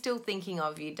 Christine's still thinking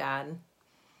of you, Dad.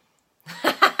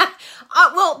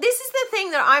 Well, this is the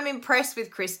thing that I'm impressed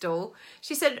with, Crystal.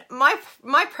 She said, my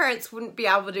parents wouldn't be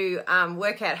able to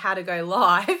work out how to go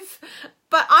live,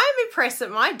 but I'm impressed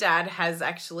that my dad has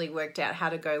actually worked out how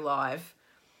to go live.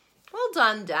 Well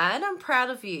done, Dad. I'm proud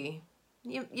of you.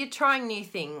 You're trying new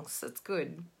things. That's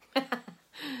good.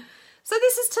 So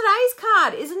this is today's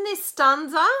card. Isn't this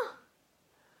Stanza?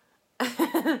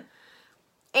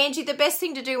 Angie, the best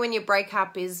thing to do when you break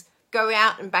up is go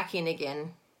out and back in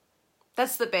again.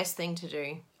 That's the best thing to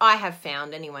do. I have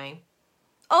found anyway.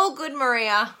 Oh, good,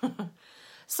 Maria.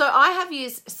 So I have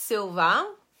used silver,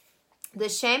 the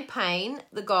champagne,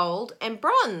 the gold, and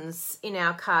bronze in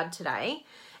our card today.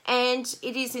 And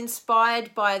it is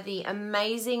inspired by the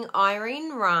amazing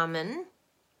Irene Rahman.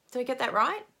 Did I get that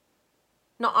right?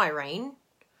 Not Irene.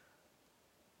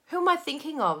 Who am I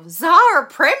thinking of? Zara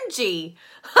Premji.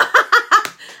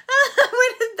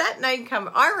 Where did that name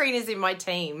come? Irene is in my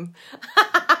team.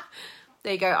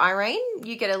 There you go, Irene.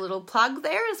 You get a little plug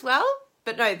there as well.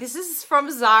 But no, this is from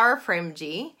Zara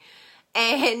Premji.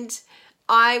 And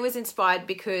I was inspired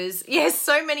because, yes,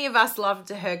 so many of us loved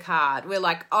her card. We're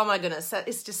like, oh my goodness, that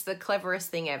is just the cleverest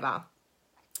thing ever.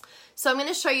 So I'm going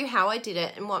to show you how I did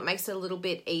it and what makes it a little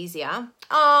bit easier.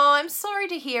 Oh, I'm sorry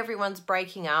to hear everyone's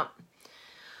breaking up.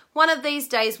 One of these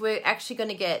days, we're actually going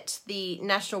to get the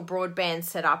national broadband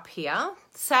set up here.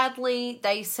 Sadly,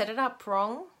 they set it up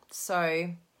wrong, so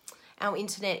our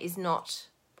internet is not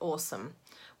awesome.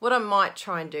 What I might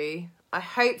try and do,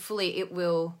 hopefully it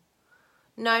will...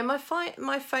 No, my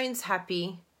phone's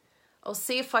happy. I'll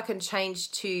see if I can change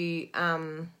to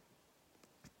the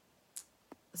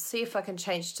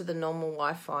normal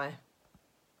Wi-Fi.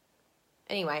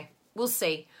 Anyway, we'll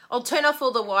see. I'll turn off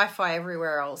all the Wi-Fi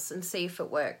everywhere else and see if it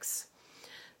works.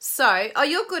 So, oh,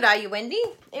 you're good, are you, Wendy?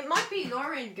 It might be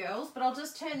your end, girls, but I'll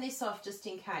just turn this off just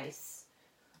in case.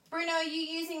 Bruno, are you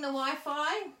using the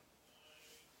Wi-Fi?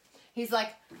 He's like,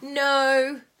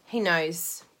 no. He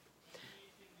knows.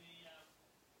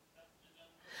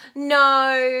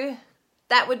 No,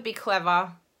 that would be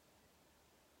clever.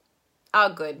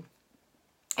 Oh, good.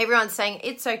 Everyone's saying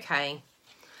it's okay.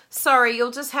 Sorry,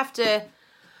 you'll just have to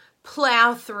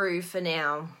plow through for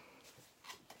now.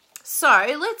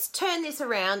 So let's turn this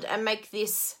around and make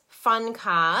this fun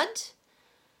card.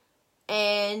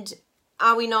 And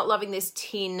are we not loving this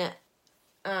tin?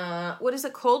 What is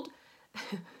it called?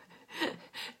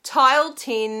 Tile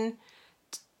tin.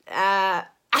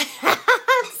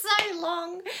 So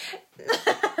long.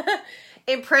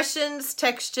 Impressions,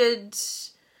 textured,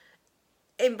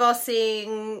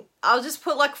 embossing. I'll just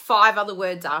put like 5 other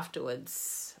words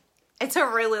afterwards. It's a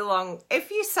really long,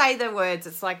 if you say the words,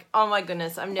 it's like, oh my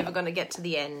goodness, I'm never going to get to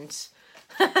the end.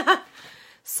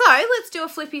 So let's do a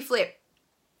flippy flip.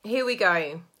 Here we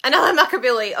go. Another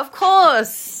Muckabilly, of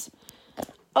course.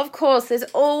 Of course, there's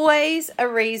always a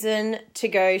reason to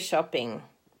go shopping.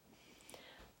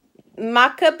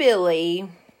 Muckabilly.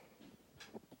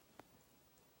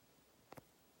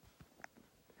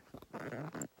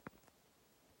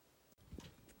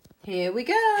 Here we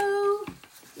go.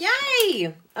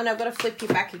 Yay! And I've got to flip you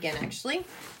back again, actually.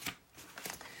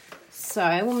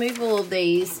 So we'll move all of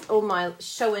these, all my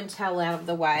show and tell out of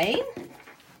the way.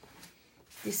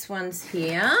 This one's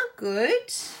here.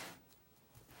 Good.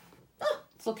 Oh,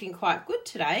 it's looking quite good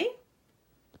today.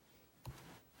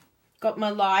 Got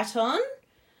my light on.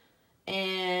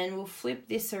 And we'll flip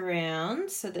this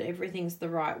around so that everything's the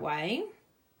right way.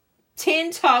 Tin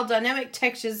Tile Dynamic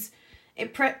Textures.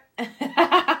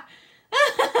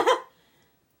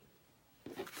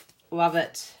 Love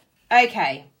it.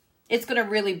 Okay. It's going to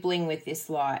really bling with this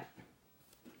light.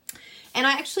 And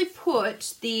I actually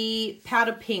put the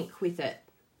powder pink with it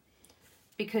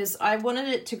because I wanted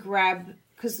it to grab,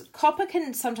 because copper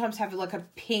can sometimes have like a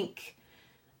pink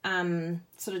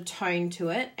sort of tone to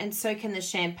it, and so can the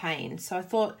champagne. So I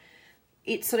thought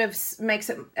it sort of makes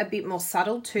it a bit more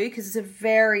subtle too, because it's a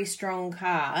very strong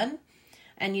card,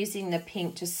 and using the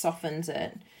pink just softens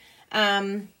it.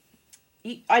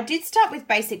 I did start with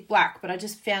basic black, but I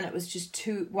just found it was just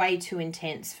way too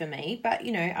intense for me. But,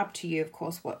 you know, up to you, of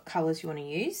course, what colours you want to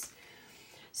use.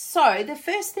 So the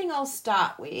first thing I'll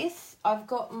start with, I've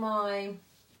got my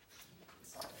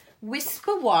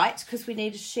Whisper White, because we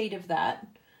need a sheet of that.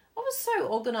 I was so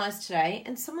organised today,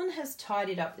 and someone has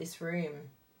tidied up this room.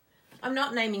 I'm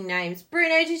not naming names.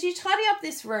 Bruno, did you tidy up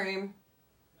this room?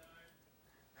 No.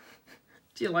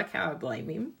 Do you like how I blame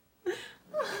him?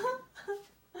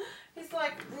 He's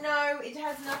like, no, it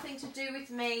has nothing to do with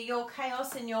me. Your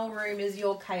chaos in your room is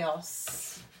your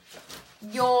chaos.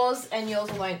 Yours and yours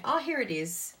alone. Oh, here it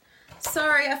is.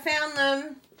 Sorry, I found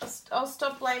them. I'll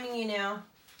stop blaming you now.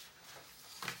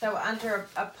 They were under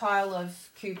a pile of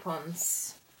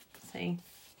coupons. See?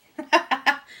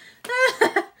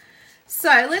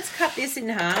 So let's cut this in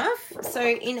half. So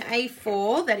in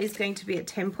A4, that is going to be at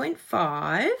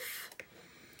 10.5.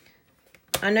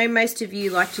 I know most of you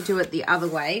like to do it the other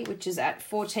way, which is at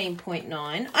 14.9. I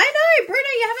know, Bruno,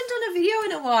 you haven't done a video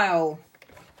in a while.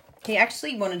 He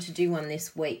actually wanted to do one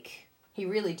this week. He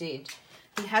really did.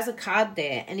 it has a card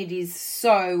there, and it is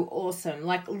so awesome.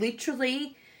 Like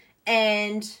literally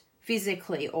and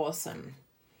physically awesome.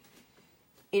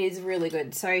 It is really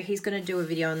good. So he's going to do a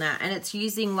video on that. And it's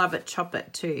using Love It, Chop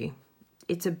It too.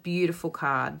 It's a beautiful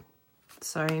card.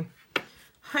 So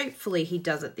hopefully he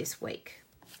does it this week.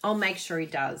 I'll make sure he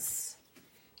does.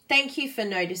 Thank you for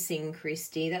noticing,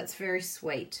 Christy. That's very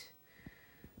sweet.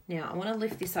 Now, I want to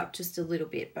lift this up just a little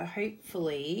bit, but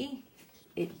hopefully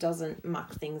it doesn't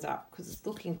muck things up because it's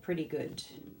looking pretty good.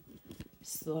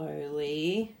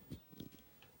 Slowly.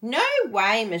 No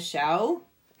way, Michelle.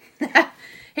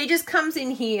 He just comes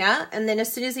in here, and then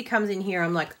as soon as he comes in here,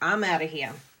 I'm like, I'm out of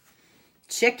here.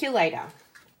 Check you later.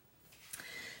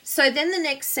 So then the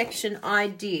next section I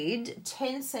did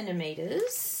 10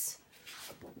 centimeters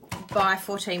by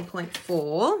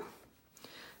 14.4.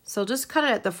 So I'll just cut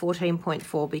it at the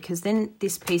 14.4 because then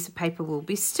this piece of paper will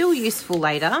be still useful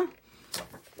later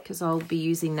because I'll be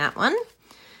using that one.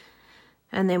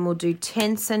 And then we'll do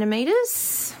 10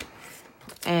 centimeters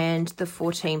and the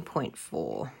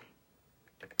 14.4.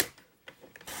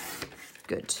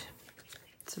 Good.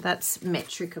 So that's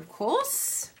metric, of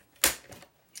course.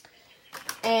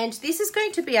 And this is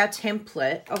going to be our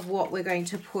template of what we're going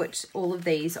to put all of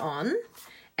these on.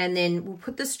 And then we'll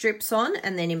put the strips on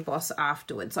and then emboss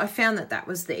afterwards. I found that that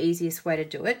was the easiest way to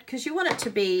do it because you want it to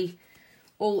be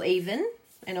all even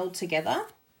and all together.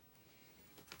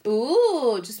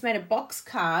 Ooh, just made a box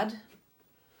card.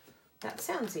 That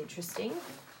sounds interesting.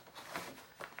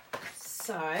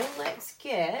 So let's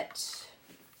get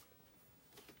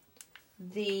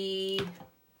the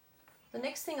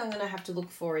next thing I'm going to have to look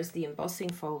for is the embossing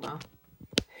folder.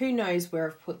 Who knows where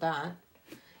I've put that?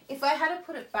 If I had to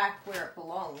put it back where it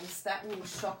belongs, that will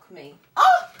shock me.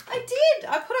 Oh, I did.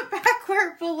 I put it back where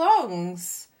it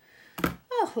belongs.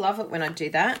 Oh, love it when I do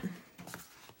that.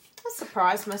 I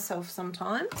surprise myself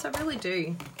sometimes. I really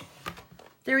do.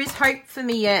 There is hope for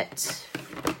me yet.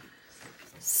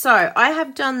 So I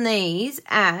have done these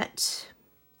at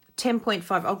 10.5.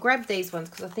 I'll grab these ones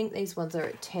because I think these ones are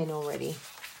at 10 already.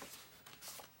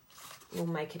 We'll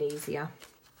make it easier.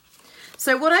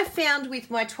 So what I found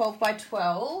with my 12 by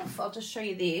 12, I'll just show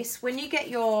you this. When you get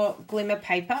your glimmer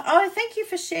paper, oh, thank you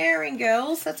for sharing,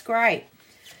 girls. That's great.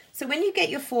 So when you get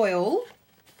your foil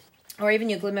or even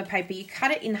your glimmer paper, you cut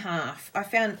it in half. I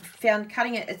found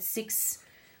cutting it at 6,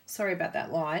 sorry about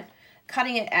that light,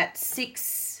 cutting it at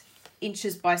 6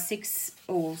 inches by 6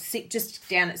 or 6, just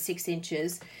down at 6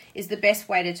 inches is the best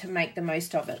way to make the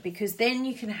most of it because then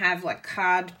you can have like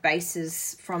card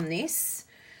bases from this.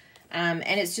 And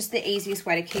it's just the easiest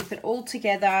way to keep it all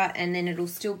together and then it'll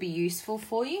still be useful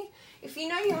for you. If you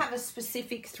know you have a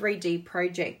specific 3D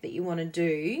project that you want to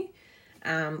do,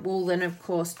 well then of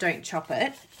course don't chop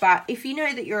it. But if you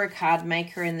know that you're a card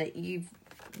maker and that you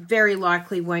very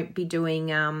likely won't be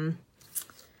doing any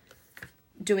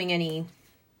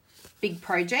big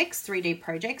projects, 3D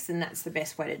projects, then that's the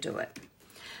best way to do it.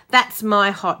 That's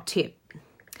my hot tip.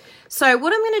 So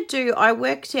what I'm going to do, I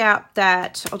worked out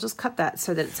that, I'll just cut that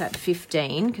so that it's at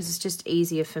 15 because it's just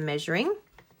easier for measuring.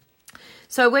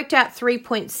 So I worked out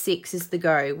 3.6 is the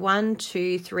go. 1,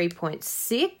 2,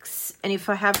 3.6. And if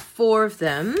I have 4 of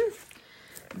them,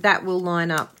 that will line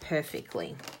up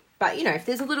perfectly. But, you know, if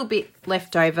there's a little bit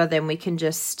left over, then we can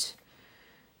just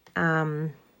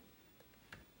cut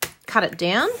it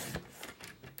down.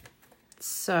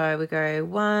 So we go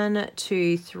 1,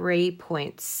 2,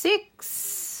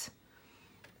 3.6.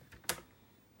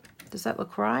 Does that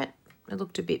look right? It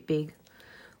looked a bit big.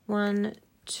 1,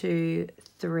 2,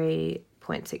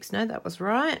 3.6. No, that was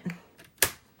right.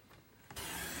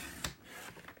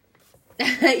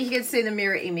 You can see the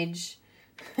mirror image.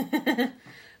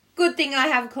 Good thing I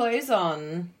have clothes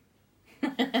on.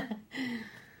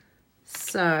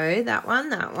 So that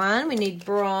one. We need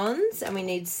bronze and we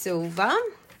need silver.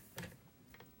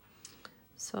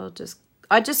 So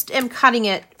I just am cutting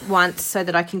it once so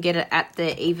that I can get it at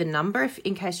the even number,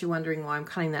 in case you're wondering why I'm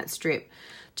cutting that strip.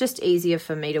 Just easier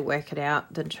for me to work it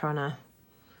out than trying to...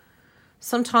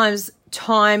 Sometimes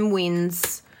time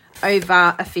wins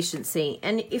over efficiency.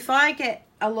 And if I get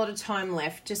a lot of time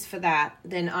left just for that,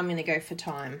 then I'm going to go for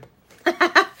time.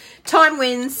 Time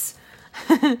wins.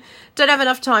 Don't have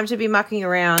enough time to be mucking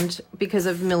around because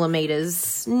of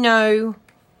millimeters. No.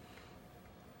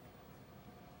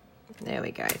 There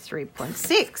we go,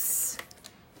 3.6.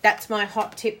 That's my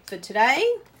hot tip for today.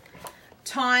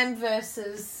 Time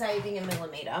versus saving a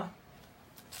millimeter.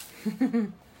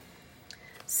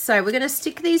 So we're going to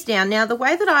stick these down. Now, the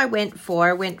way that I went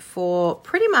for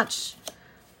pretty much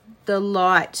the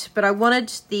light, but I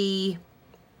wanted the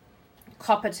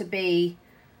copper to be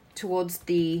towards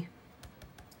the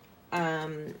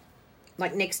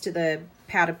like next to the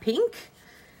powder pink,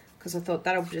 because I thought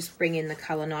that'll just bring in the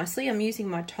colour nicely. I'm using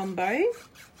my Tombow.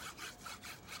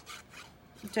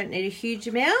 Don't need a huge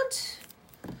amount.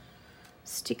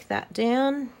 Stick that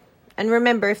down. And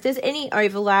remember, if there's any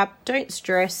overlap, don't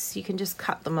stress. You can just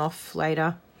cut them off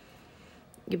later.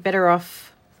 You're better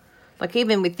off, like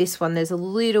even with this one, there's a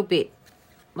little bit,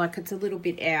 like it's a little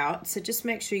bit out. So just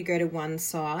make sure you go to one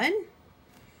side.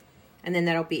 And then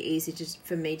that'll be easy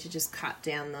for me to just cut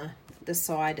down the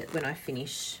side when I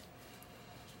finish.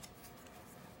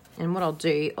 And what I'll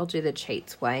do the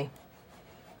cheats way.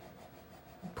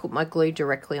 Put my glue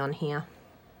directly on here.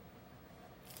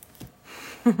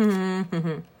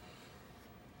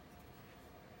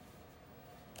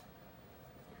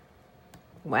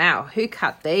 Wow, who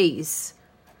cut these?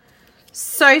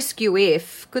 So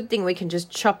skew-if. Good thing we can just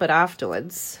chop it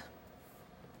afterwards.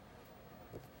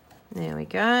 There we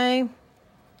go.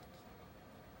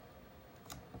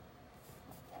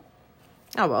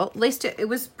 Oh, well, at least it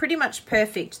was pretty much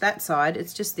perfect, that side.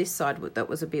 It's just this side that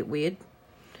was a bit weird.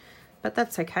 But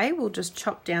that's okay. We'll just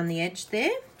chop down the edge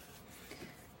there.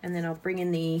 And then I'll bring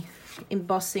in the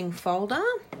embossing folder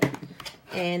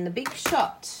and the Big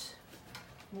Shot.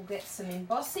 We'll get some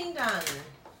embossing done.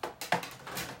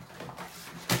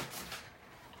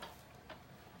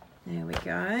 There we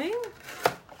go.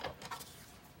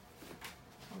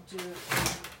 I'll do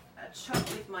a chop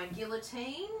with my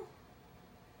guillotine.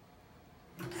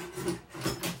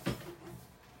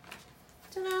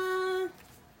 Ta-da!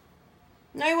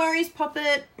 No worries, pop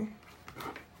it.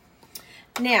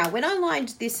 Now, when I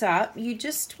lined this up, you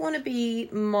just want to be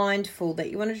mindful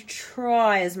that you want to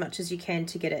try as much as you can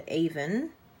to get it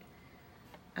even.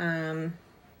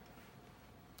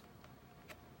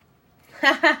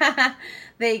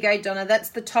 There you go, Donna. That's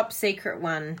the top secret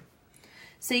one.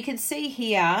 So you can see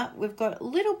here, we've got a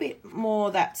little bit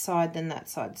more that side than that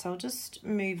side. So I'll just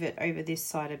move it over this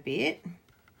side a bit.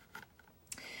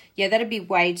 Yeah, that'd be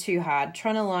way too hard.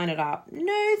 Trying to line it up.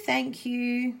 No, thank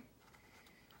you.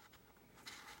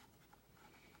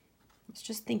 I was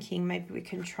just thinking maybe we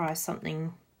can try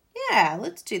something. Yeah,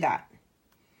 let's do that.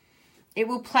 It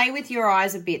will play with your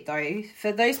eyes a bit though.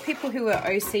 For those people who are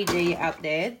OCD out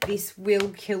there, this will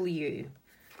kill you.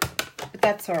 But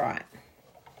that's all right.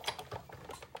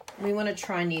 We want to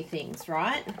try new things,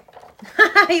 right?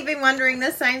 You've been wondering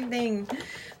the same thing.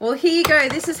 Well, here you go.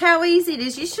 This is how easy it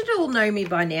is. You should all know me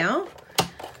by now.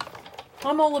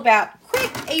 I'm all about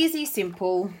quick, easy,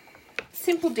 simple.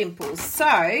 Simple dimples.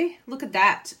 So, look at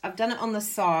that. I've done it on the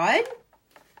side.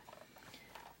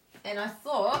 And I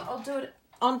thought I'll do it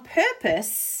on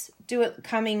purpose. Do it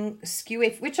coming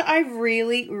skew-if, which I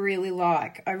really, really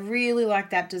like. I really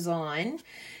like that design.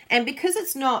 And because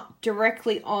it's not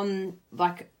directly on,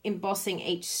 like, embossing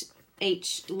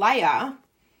each layer,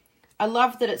 I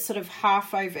love that it's sort of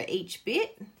half over each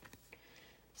bit.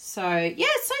 So, yeah,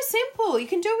 it's so simple. You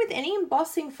can do it with any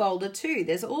embossing folder too.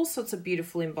 There's all sorts of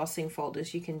beautiful embossing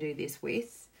folders you can do this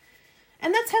with.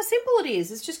 And that's how simple it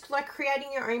is. It's just like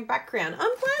creating your own background.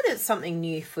 I'm glad it's something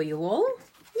new for you all.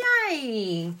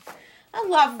 Yay. I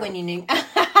love when you new.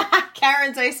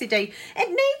 Karen's OCD. It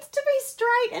needs to be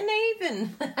straight and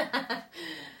even.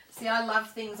 See, I love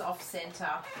things off-center.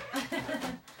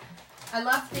 I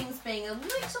love things being a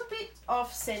little bit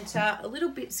off-center, a little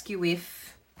bit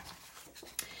skew-if.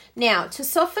 Now, to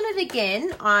soften it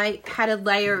again, I had a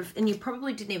layer of, and you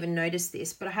probably didn't even notice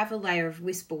this, but I have a layer of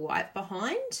Whisper White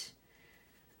behind.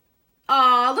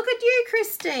 Oh, look at you,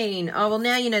 Christine. Oh, well,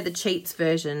 now you know the cheats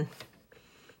version.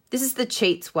 This is the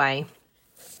cheats way.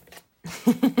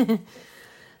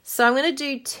 So I'm going to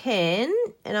do 10,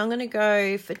 and I'm going to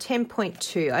go for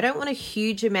 10.2. I don't want a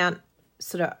huge amount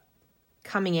sort of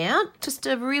coming out, just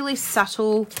a really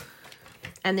subtle.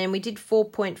 And then we did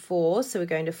 4.4, so we're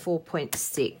going to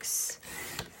 4.6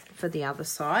 for the other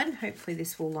side. Hopefully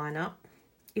this will line up.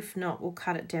 If not, we'll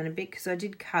cut it down a bit because I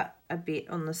did cut a bit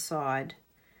on the side.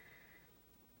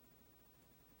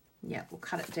 Yeah, we'll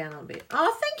cut it down a bit.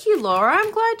 Oh, thank you, Laura.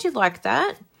 I'm glad you like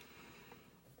that.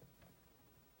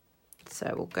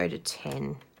 So we'll go to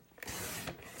 10.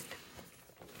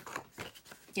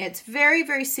 Yeah, it's a very,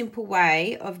 very simple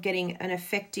way of getting an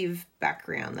effective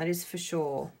background, that is for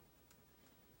sure.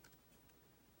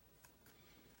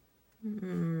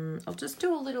 I'll just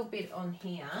do a little bit on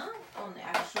here, on the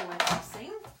actual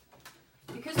embossing.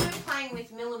 Because we're playing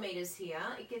with millimeters here,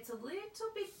 it gets a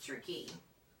little bit tricky.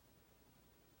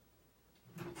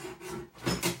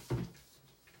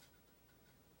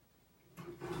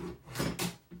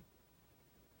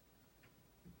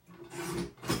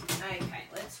 Okay,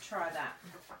 let's try that.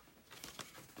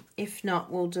 If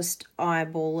not, we'll just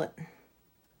eyeball it.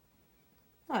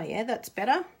 Oh yeah, that's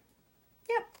better.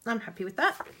 I'm happy with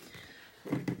that.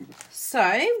 So,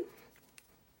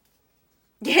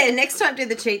 yeah, next time do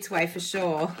the cheats way for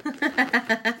sure.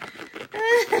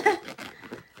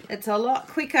 It's a lot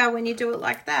quicker when you do it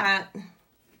like that.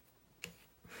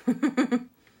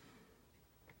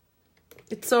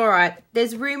 It's all right.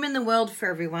 There's room in the world for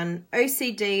everyone.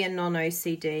 OCD and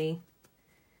non-OCD.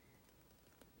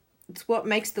 It's what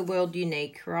makes the world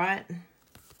unique, right?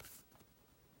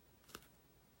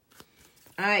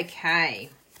 Okay.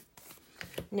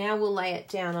 Now we'll lay it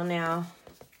down on our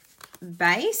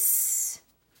base.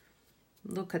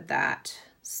 Look at that.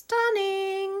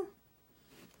 Stunning.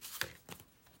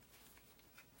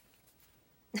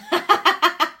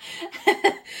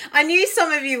 I knew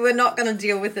some of you were not going to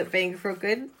deal with it being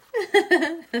crooked.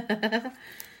 I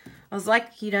was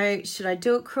like, you know, should I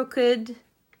do it crooked?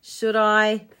 Should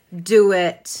I do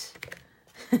it?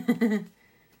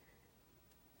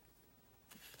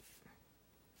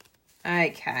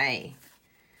 Okay.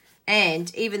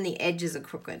 And even the edges are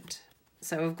crooked.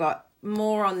 So we've got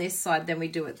more on this side than we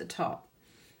do at the top.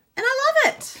 And I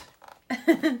love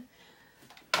it.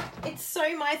 It's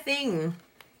so my thing.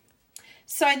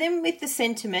 So then with the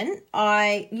sentiment,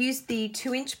 I used the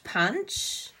 2-inch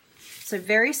punch. So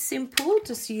very simple,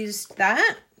 just used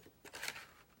that.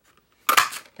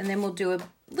 And then we'll do a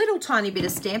little tiny bit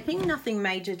of stamping, nothing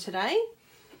major today.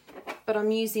 But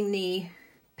I'm using the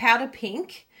powder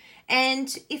pink.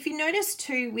 And if you notice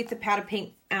too with the powder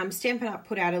pink, Stampin' Up!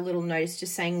 Put out a little notice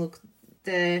just saying, look,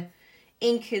 the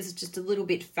ink is just a little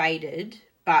bit faded,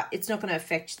 but it's not going to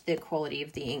affect the quality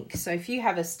of the ink. So if you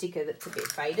have a sticker that's a bit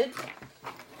faded,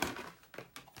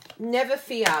 never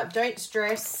fear, don't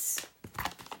stress.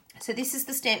 So this is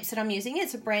the stamp set I'm using.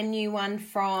 It's a brand new one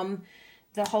from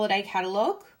the holiday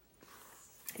catalogue.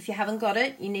 If you haven't got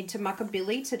it, you need to muck a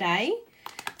billy today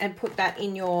and put that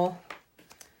in your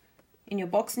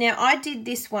box. Now, I did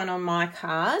this one on my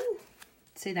card.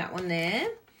 See that one there?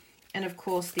 And, of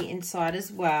course, the inside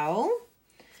as well.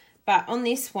 But on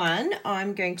this one,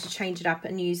 I'm going to change it up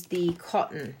and use the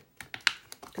cotton,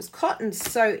 because cotton's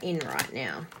so in right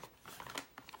now.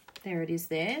 There it is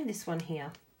there, this one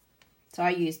here. So I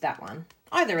used that one.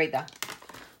 Either.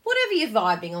 Whatever you're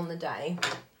vibing on the day.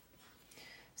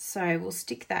 So we'll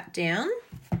stick that down.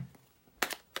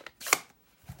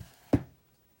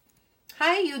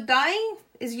 Hi, Yudai.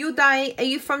 Is Yudai, are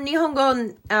you from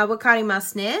Nihongo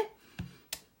Wakarimasu ne?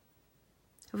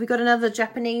 Have we got another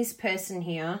Japanese person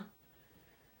here?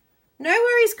 No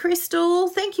worries, Crystal.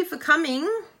 Thank you for coming.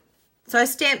 So I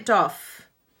stamped off.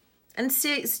 And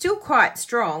it's still quite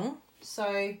strong,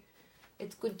 so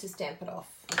it's good to stamp it off.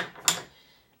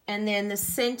 And then the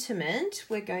sentiment,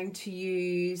 we're going to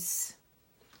use...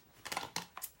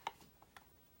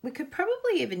 We could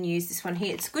probably even use this one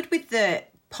here. It's good with the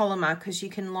polymer because you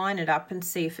can line it up and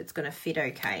see if it's going to fit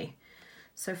okay.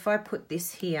 So if I put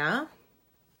this here,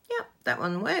 yep, that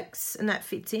one works and that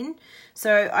fits in.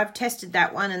 So I've tested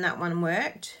that one and that one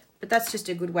worked, but that's just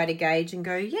a good way to gauge and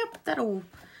go, yep, that'll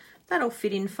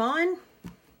fit in fine.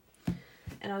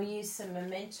 And I'll use some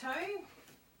Memento.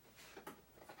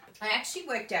 I actually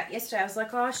worked out yesterday, I was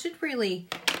like, oh, I should really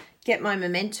get my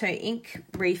Memento ink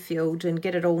refilled and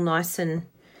get it all nice and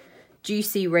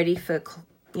juicy ready for,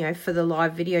 you know, for the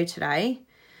live video today.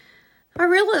 I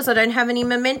realised I don't have any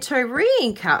Memento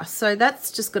re-inker, so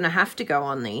that's just going to have to go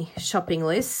on the shopping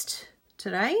list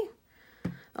today,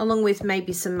 along with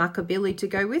maybe some Muckabilly to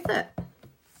go with it.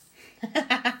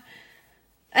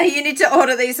 You need to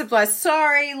order these supplies.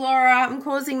 Sorry, Laura, I'm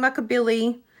causing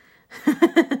Muckabilly.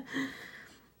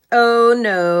 Oh,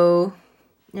 no.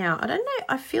 Now, I don't know.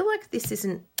 I feel like this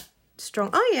isn't strong.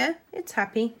 Oh, yeah, it's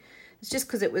happy. It's just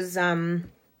because it was,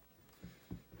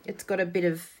 it's got a bit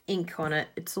of ink on it.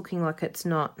 It's looking like it's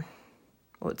not,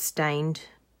 or it's stained.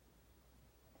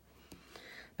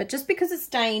 But just because it's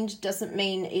stained doesn't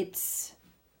mean it's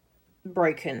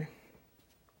broken.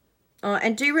 Oh,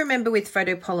 and do remember with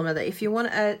photopolymer that if you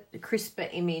want a crisper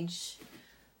image,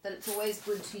 that it's always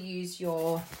good to use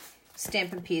your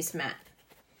Stampin' Pierce mat.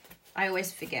 I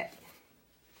always forget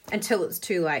until it's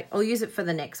too late. I'll use it for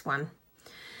the next one.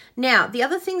 Now, the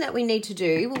other thing that we need to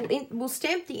do, we'll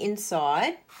stamp the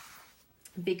inside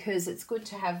because it's good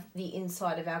to have the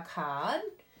inside of our card.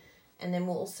 And then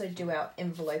we'll also do our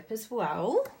envelope as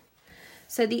well.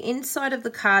 So the inside of the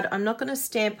card, I'm not going to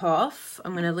stamp off.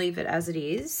 I'm going to leave it as it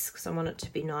is because I want it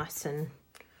to be nice and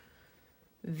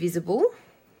visible.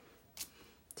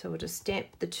 So we'll just stamp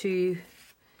the two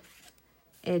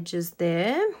edges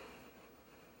there.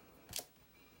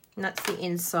 And that's the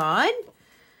inside.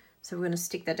 So we're going to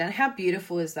stick that down. How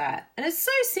beautiful is that? And it's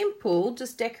so simple,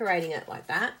 just decorating it like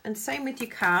that. And same with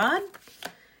your card.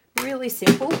 Really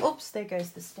simple. Oops, there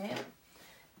goes the stamp.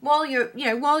 While you're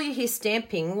here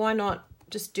stamping, why not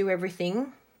just do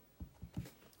everything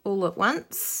all at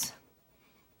once?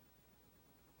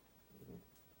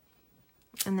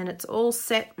 And then it's all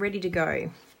set, ready to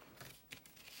go.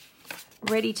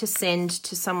 Ready to send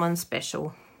to someone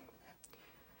special.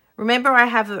 Remember, I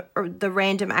have the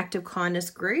Random Act of Kindness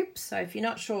group. So if you're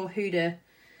not sure who to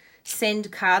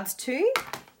send cards to,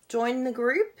 join the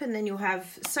group, and then you'll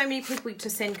have so many people to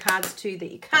send cards to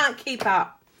that you can't keep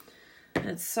up.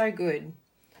 It's so good.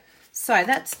 So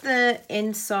that's the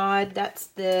inside. That's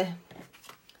the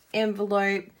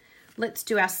envelope. Let's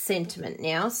do our sentiment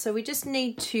now. So we just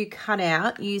need to cut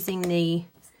out using the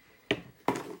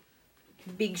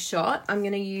Big Shot. I'm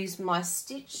going to use my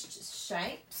stitched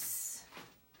shapes.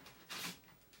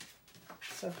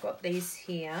 So I've got these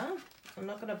here. I'm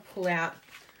not going to pull out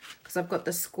because I've got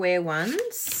the square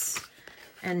ones.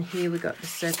 And here we got the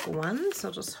circle ones.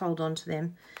 I'll just hold on to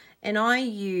them. And I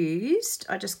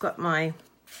just got my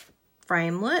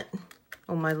framelit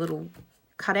or my little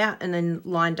cutout and then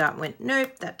lined up and went,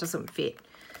 nope, that doesn't fit.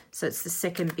 So it's the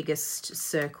second biggest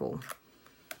circle.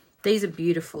 These are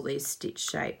beautiful, these stitch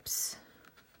shapes.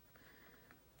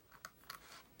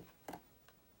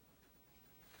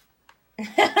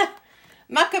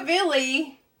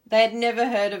 Muckabilly, they had never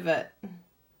heard of it.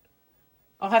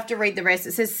 I'll have to read the rest.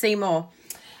 It says Seymour.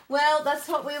 Well, that's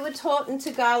what we were taught in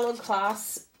Tagalog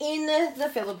class in the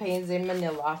Philippines, in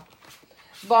Manila,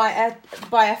 by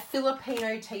a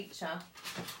Filipino teacher.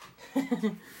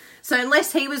 So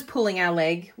unless he was pulling our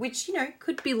leg, which, you know,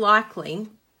 could be likely.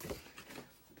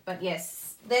 But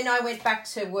yes, then I went back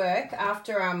to work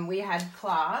after we had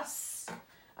class.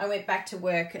 I went back to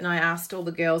work and I asked all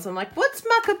the girls, I'm like, what's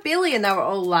muckabilly? And they were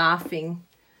all laughing.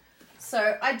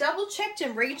 So I double checked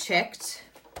and rechecked.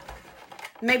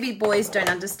 Maybe boys don't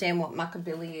understand what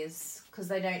muckabilly is because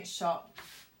they don't shop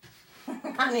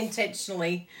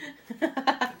unintentionally.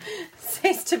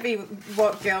 Seems to be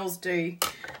what girls do.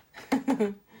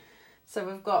 So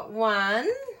we've got one.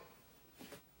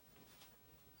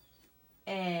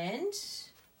 And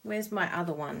where's my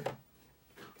other one?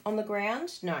 On the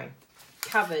ground? No.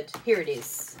 Covered. Here it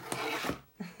is.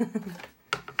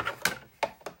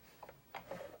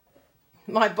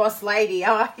 My boss lady.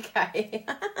 Oh, okay.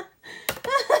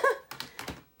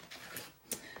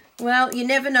 Well, you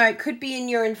never know. It could be in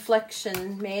your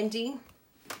inflection, Mandy.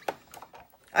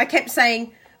 I kept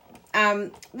saying,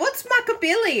 what's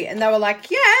muckabilly? And they were like,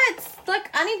 yeah, it's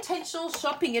like unintentional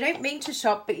shopping. You don't mean to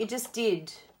shop, but you just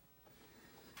did.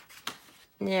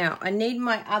 Now, I need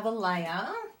my other layer.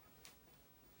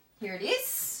 Here it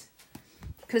is.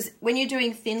 Because when you're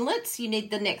doing thinlits, you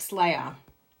need the next layer.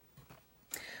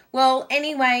 Well,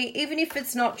 anyway, even if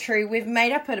it's not true, we've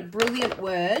made up a brilliant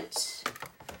word.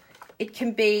 It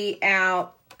can be our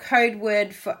code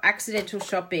word for accidental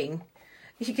shopping.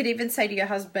 You could even say to your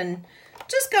husband,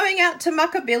 just going out to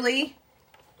muckabilly,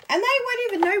 and they won't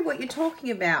even know what you're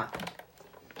talking about.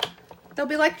 They'll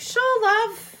be like, sure,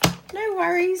 love, no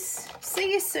worries,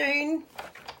 see you soon.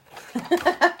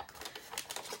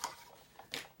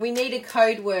 We need a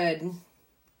code word.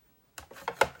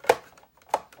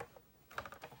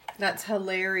 That's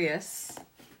hilarious.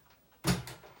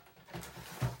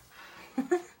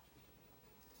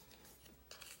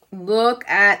 Look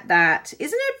at that.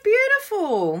 Isn't it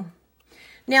beautiful?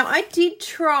 Now, I did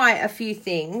try a few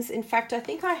things. In fact, I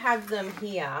think I have them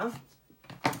here.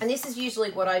 And this is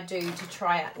usually what I do to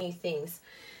try out new things.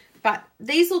 But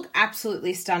these look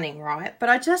absolutely stunning, right? But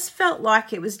I just felt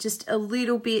like it was just a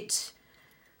little bit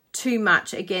too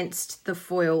much against the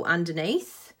foil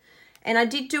underneath. And I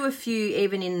did do a few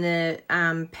even in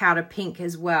the powder pink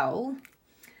as well.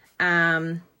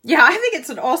 Yeah, I think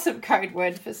it's an awesome code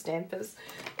word for stampers.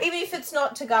 Even if it's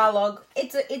not Tagalog,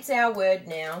 it's our word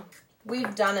now.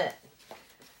 We've done it.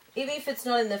 Even if it's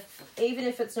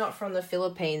not from the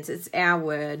Philippines, it's our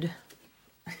word.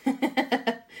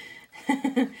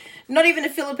 Not even the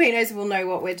Filipinos will know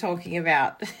what we're talking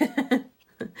about.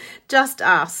 Just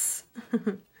us.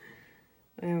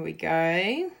 There we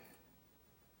go.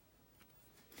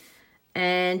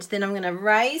 And then I'm going to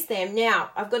raise them.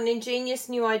 Now, I've got an ingenious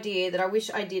new idea that I wish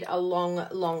I did a long,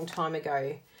 long time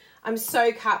ago. I'm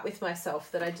so cut with myself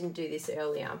that I didn't do this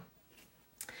earlier.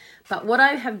 But what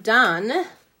I have done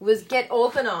was get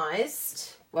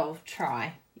organised. Well,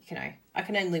 try. You know, I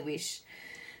can only wish.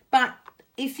 But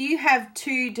if you have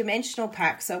two-dimensional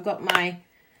packs, I've got my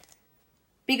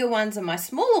bigger ones and my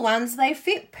smaller ones, they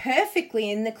fit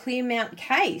perfectly in the clear mount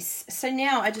case. So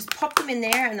now I just pop them in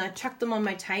there and I chuck them on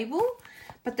my table,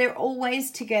 but they're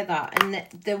always together. And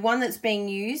the one that's being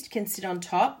used can sit on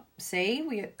top. See,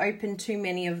 we opened too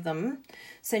many of them.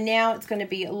 So now it's going to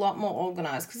be a lot more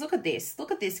organized, because look at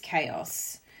this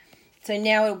chaos. So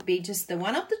now it'll be just the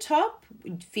one up the top.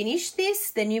 Finish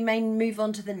this, then you may move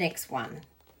on to the next one.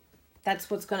 That's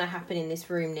what's going to happen in this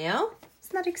room now.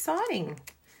 Isn't that exciting?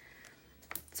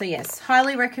 So yes,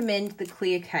 highly recommend the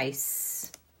clear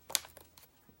case.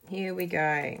 Here we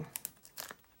go.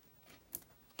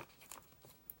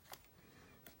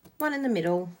 One in the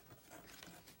middle.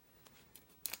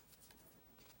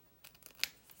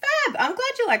 Fab! I'm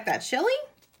glad you like that, Shelley.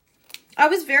 I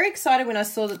was very excited when I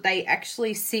saw that they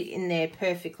actually sit in there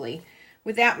perfectly.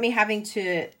 Without me having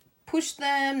to push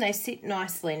them, they sit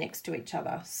nicely next to each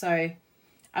other. So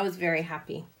I was very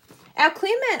happy. Our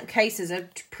clear mat cases are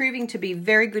proving to be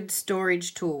very good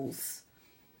storage tools.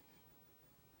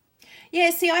 Yeah,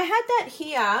 see, I had that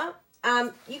here.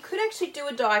 You could actually do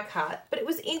a die cut, but it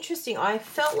was interesting. I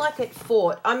felt like it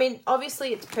fought. I mean,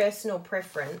 obviously it's personal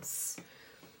preference,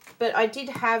 but I did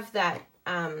have that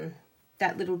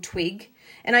that little twig,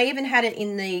 and I even had it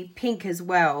in the pink as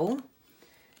well.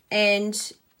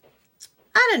 And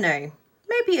I don't know,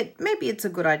 maybe it's a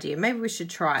good idea. Maybe we should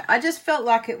try it. I just felt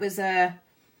like it was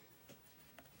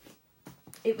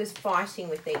fighting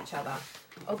with each other.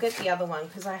 I'll get the other one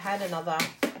because I had another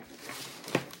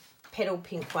petal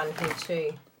pink one here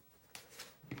too.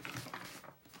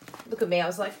 Look at me. I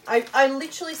was like, I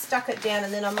literally stuck it down,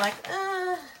 and then I'm like,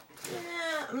 nah,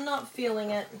 I'm not feeling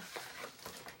it.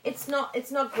 It's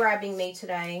not grabbing me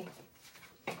today.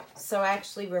 So I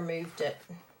actually removed it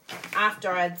after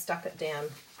I had stuck it down.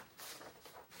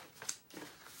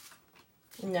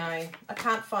 No, I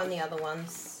can't find the other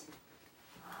ones.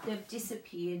 They've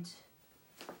disappeared.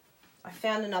 I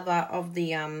found another of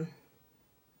the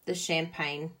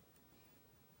champagne.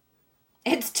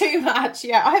 It's too much.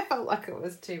 Yeah, I felt like it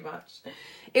was too much.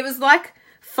 It was like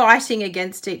fighting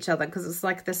against each other because it's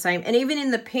like the same. And even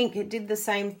in the pink, it did the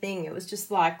same thing. It was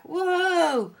just like,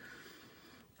 whoa.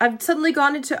 I've suddenly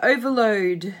gone into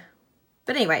overload.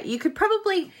 But anyway, you could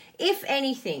probably, if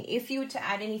anything, if you were to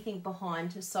add anything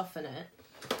behind to soften it,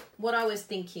 what I was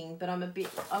thinking, but I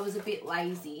was a bit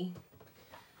lazy,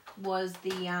 was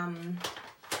the,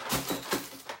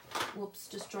 whoops,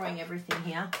 destroying everything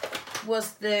here,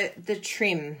 was the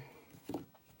trim.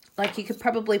 Like you could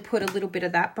probably put a little bit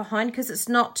of that behind because it's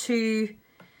not too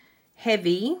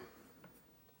heavy.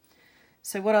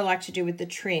 So what I like to do with the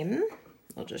trim,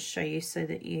 I'll just show you so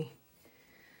that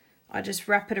I just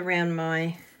wrap it around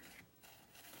my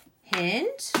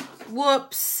hand.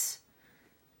 Whoops.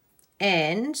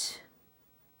 And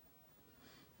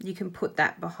you can put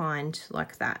that behind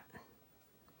like that.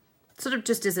 Sort of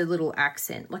just as a little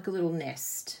accent, like a little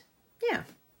nest. Yeah.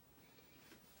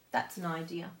 That's an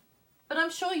idea. But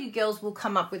I'm sure you girls will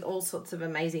come up with all sorts of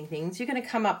amazing things. You're going to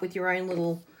come up with your own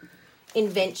little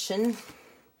invention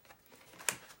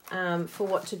for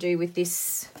what to do with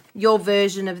this, your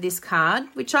version of this card,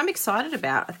 which I'm excited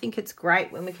about. I think it's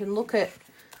great when we can look at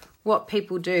what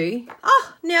people do.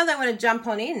 Oh, now they want to jump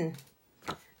on in.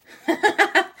 They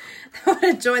want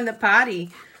to join the party.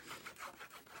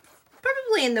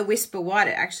 Probably in the Whisper White,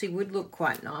 it actually would look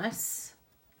quite nice.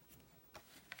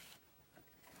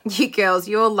 You girls,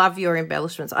 you all love your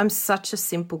embellishments. I'm such a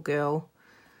simple girl.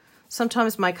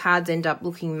 Sometimes my cards end up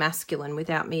looking masculine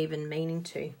without me even meaning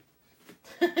to.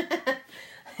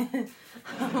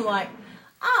 I'm like,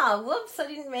 whoops, I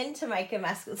didn't mean to make a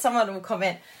masculine. Someone will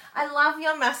comment, I love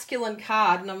your masculine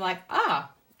card. And I'm like,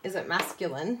 is it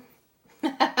masculine?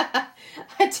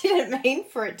 I didn't mean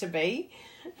for it to be.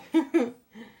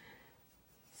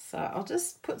 So I'll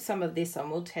just put some of this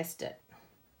on. We'll test it.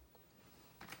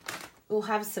 We'll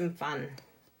have some fun.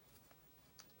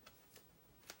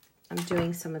 I'm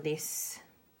doing some of this.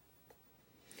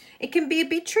 It can be a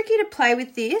bit tricky to play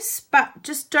with this, but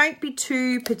just don't be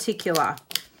too particular.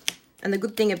 And the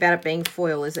good thing about it being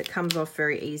foil is it comes off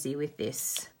very easy with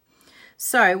this.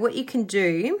 So what you can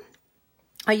do,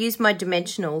 I use my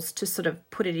dimensionals to sort of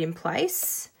put it in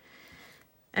place.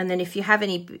 And then if you have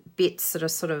any bits that are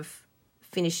sort of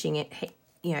finishing it,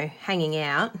 you know, hanging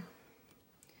out.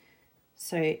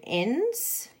 So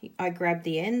ends, I grab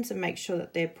the ends and make sure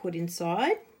that they're put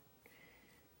inside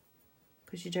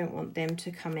because you don't want them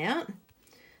to come out,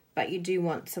 but you do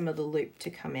want some of the loop to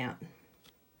come out.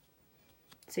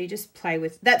 So you just play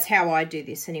with, that's how I do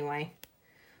this anyway.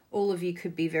 All of you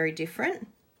could be very different.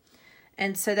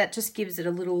 And so that just gives it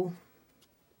a little,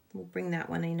 we'll bring that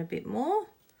one in a bit more.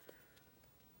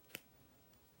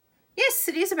 Yes,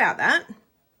 it is about that.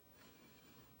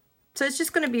 So it's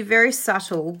just going to be very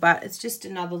subtle, but it's just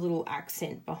another little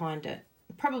accent behind it.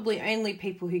 Probably only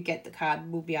people who get the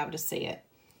card will be able to see it.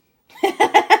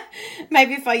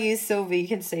 Maybe if I use silver, you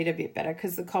can see it a bit better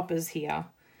because the copper's here.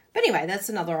 But anyway, that's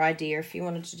another idea if you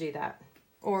wanted to do that.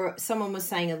 Or someone was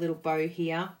saying a little bow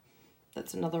here.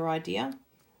 That's another idea.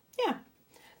 Yeah.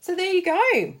 So there you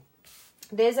go.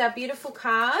 There's our beautiful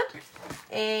card.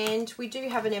 And we do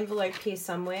have an envelope here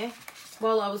somewhere.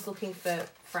 While I was looking for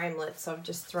framelits, I've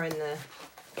just thrown the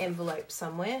envelope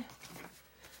somewhere.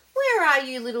 Where are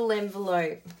you, little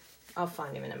envelope? I'll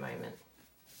find him in a moment.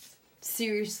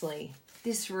 Seriously,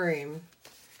 this room.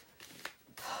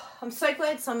 I'm so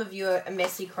glad some of you are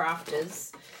messy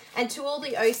crafters. And to all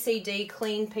the OCD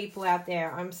clean people out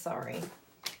there, I'm sorry.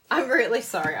 I'm really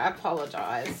sorry. I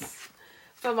apologise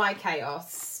for my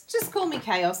chaos. Just call me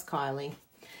Chaos Kylie.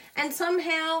 And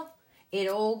somehow it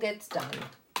all gets done.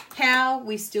 How,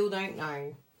 we still don't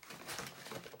know.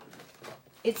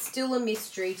 It's still a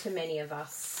mystery to many of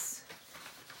us.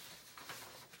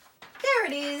 There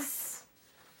it is.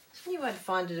 You won't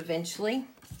find it eventually.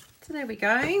 So there we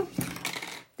go.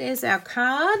 There's our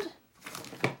card.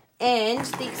 And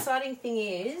the exciting thing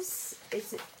is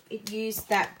it used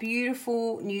that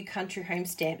beautiful new Country Home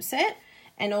stamp set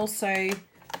and also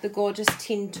the gorgeous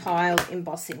Tin Tile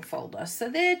Embossing folder. So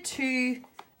they're two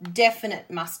definite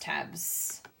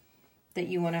must-haves that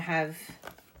you want to have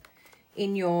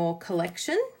in your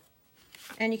collection.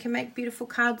 And you can make beautiful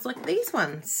cards like these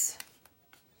ones.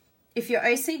 If you're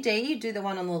OCD, you do the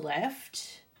one on the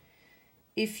left.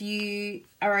 If you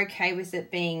are okay with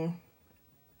it being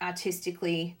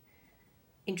artistically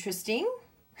interesting,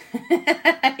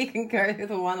 you can go with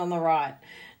the one on the right.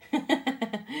 So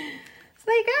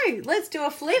there you go. Let's do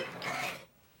a flip.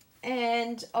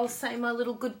 And I'll say my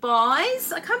little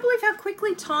goodbyes. I can't believe how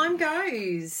quickly time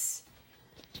goes.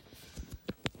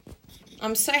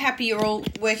 I'm so happy you're all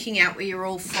working out where you're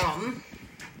all from.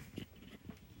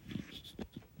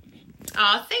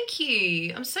 Oh, thank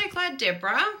you. I'm so glad,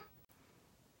 Deborah.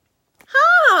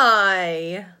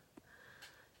 Hi.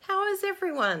 How is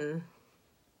everyone?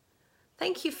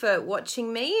 Thank you for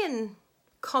watching me and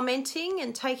commenting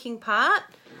and taking part.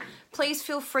 Please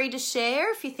feel free to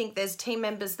share if you think there's team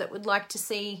members that would like to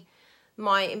see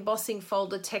my embossing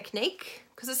folder technique,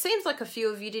 because it seems like a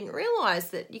few of you didn't realise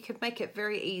that you could make it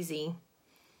very easy.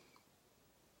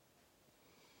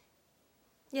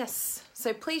 Yes,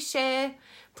 so please share,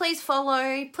 please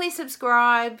follow, please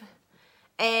subscribe,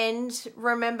 and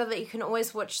remember that you can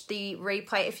always watch the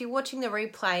replay. If you're watching the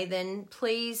replay, then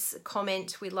please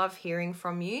comment. We love hearing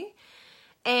from you.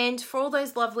 And for all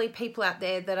those lovely people out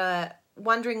there that are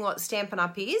wondering what Stampin'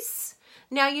 Up! Is,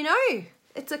 now you know,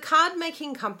 it's a card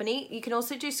making company. You can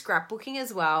also do scrapbooking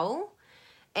as well.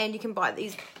 And you can buy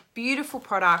these beautiful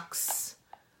products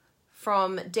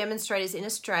from demonstrators in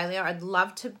Australia. I'd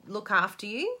love to look after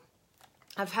you.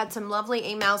 I've had some lovely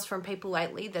emails from people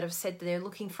lately that have said that they're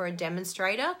looking for a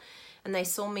demonstrator and they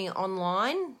saw me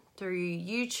online through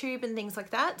YouTube and things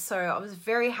like that. So I was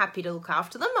very happy to look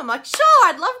after them. I'm like, sure,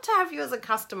 I'd love to have you as a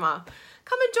customer.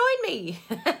 Come and join me.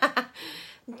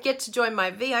 Get to join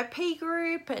my VIP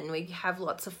group and we have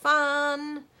lots of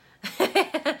fun.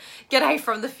 G'day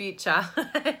from the future.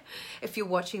 If you're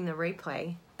watching the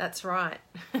replay, that's right.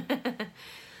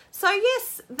 So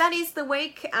yes, that is the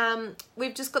week.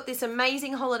 We've just got this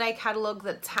amazing holiday catalogue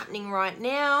that's happening right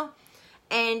now,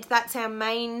 and that's our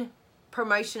main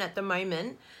promotion at the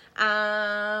moment.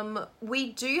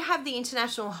 We do have the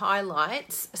international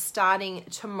highlights starting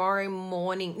tomorrow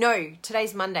morning. No,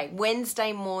 today's Monday,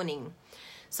 Wednesday morning.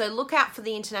 So look out for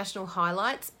the international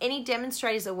highlights. Any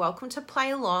demonstrators are welcome to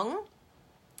play along.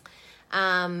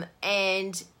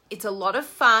 And it's a lot of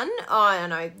fun. Oh, I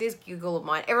know, this giggle of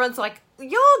mine. Everyone's like,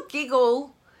 your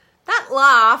giggle, that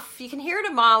laugh, you can hear it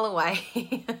a mile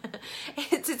away.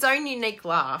 It's its own unique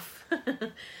laugh.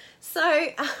 So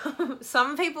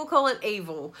some people call it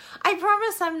evil. I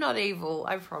promise I'm not evil,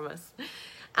 I promise.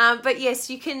 But yes,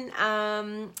 you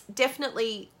can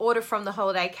definitely order from the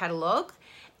holiday catalogue.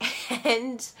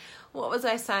 And what was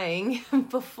I saying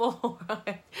before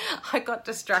I got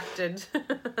distracted?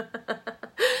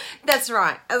 That's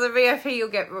right. As a VIP, you'll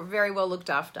get very well looked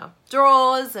after.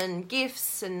 Drawers and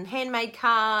gifts and handmade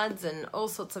cards and all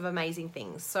sorts of amazing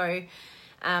things. So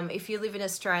if you live in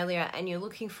Australia and you're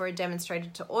looking for a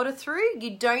demonstrator to order through,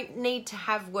 you don't need to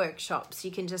have workshops. You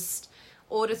can just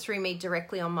order through me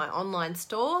directly on my online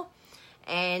store.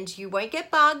 And you won't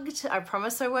get bugged. I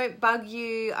promise I won't bug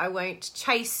you. I won't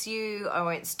chase you. I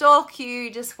won't stalk you.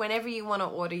 Just whenever you want to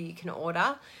order, you can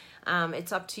order.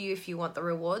 It's up to you if you want the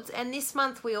rewards. And this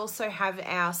month we also have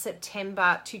our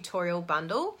September tutorial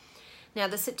bundle. Now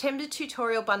the September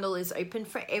tutorial bundle is open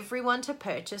for everyone to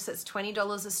purchase. It's $20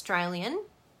 Australian.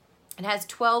 It has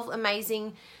 12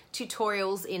 amazing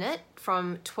tutorials in it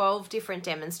from 12 different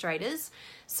demonstrators.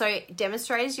 So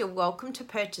demonstrators, you're welcome to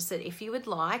purchase it if you would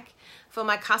like. For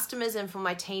my customers and for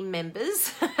my team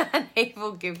members, and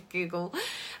people give Google.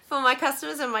 For my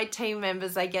customers and my team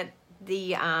members, they get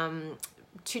the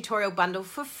tutorial bundle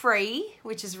for free,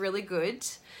 which is really good.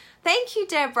 Thank you,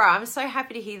 Deborah. I'm so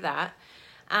happy to hear that.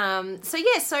 So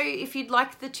if you'd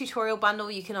like the tutorial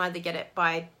bundle, you can either get it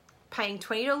by paying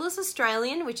 $20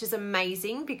 Australian, which is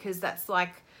amazing because that's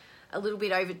like a little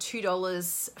bit over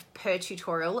 $2 per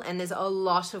tutorial, and there's a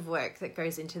lot of work that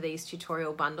goes into these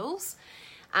tutorial bundles.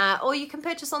 Or you can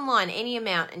purchase online any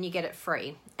amount and you get it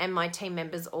free, and my team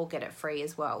members all get it free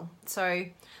as well. So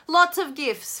lots of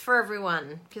gifts for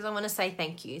everyone, because I want to say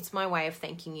thank you. It's my way of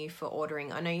thanking you for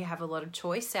ordering. I know you have a lot of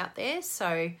choice out there, so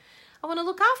I want to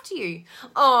look after you.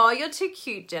 Oh, you're too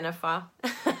cute, Jennifer.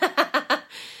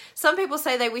 Some people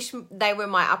say they wish they were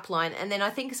my upline, and then I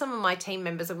think some of my team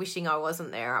members are wishing I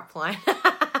wasn't their upline.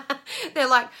 They're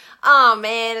like, oh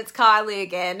man, it's Kylie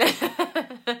again.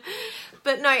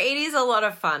 But no, it is a lot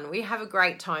of fun. We have a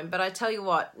great time. But I tell you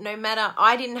what, no matter,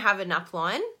 I didn't have an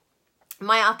upline.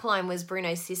 My upline was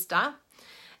Bruno's sister.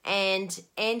 And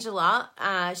Angela,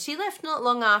 she left not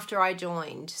long after I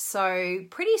joined. So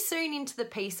pretty soon into the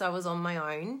piece, I was on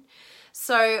my own.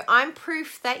 So I'm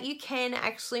proof that you can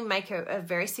actually make a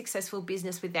very successful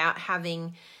business without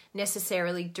having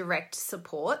necessarily direct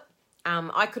support.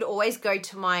 I could always go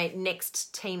to my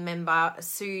next team member,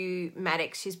 Sue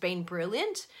Maddox. She's been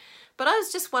brilliant. But I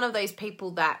was just one of those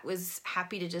people that was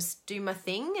happy to just do my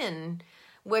thing and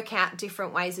work out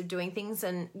different ways of doing things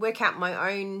and work out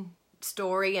my own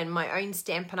story and my own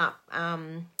Stampin' Up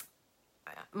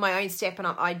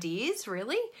ideas,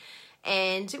 really.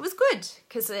 And it was good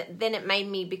because then it made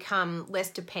me become less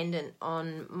dependent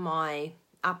on my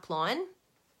upline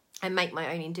and make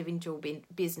my own individual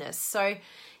business. So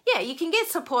yeah, you can get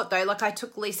support though. Like I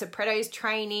took Lisa Preto's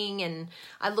training and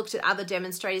I looked at other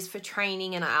demonstrators for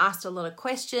training and I asked a lot of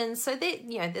questions. So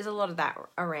there's a lot of that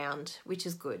around, which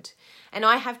is good. And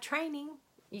I have training.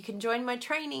 You can join my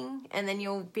training and then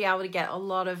you'll be able to get a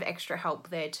lot of extra help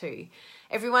there too.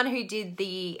 Everyone who did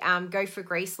the Go for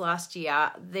Greece last year,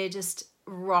 they're just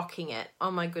rocking it. Oh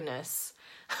my goodness.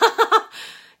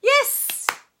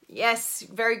 Yes,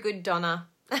 very good, Donna.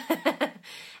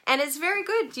 And it's very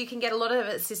good. You can get a lot of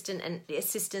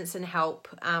assistance and help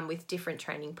with different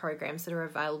training programs that are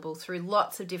available through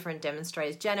lots of different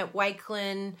demonstrators. Janet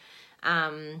Wakelin,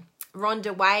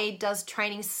 Rhonda Wade does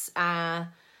trainings. I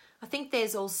think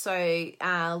there's also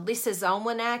Lissa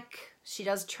Zolmanak. She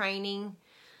does training.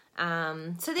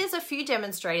 So there's a few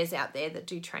demonstrators out there that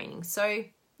do training. So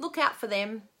look out for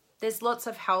them. There's lots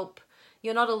of help.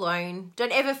 You're not alone.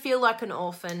 Don't ever feel like an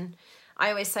orphan. I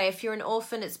always say if you're an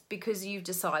orphan, it's because you've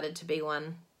decided to be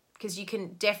one. Because you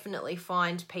can definitely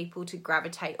find people to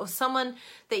gravitate or someone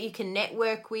that you can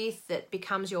network with that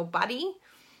becomes your buddy.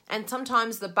 And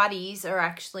sometimes the buddies are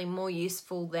actually more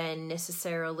useful than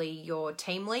necessarily your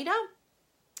team leader.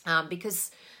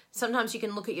 Because sometimes you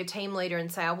can look at your team leader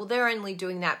and say, oh, well, they're only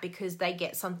doing that because they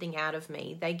get something out of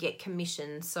me. They get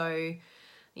commission. So,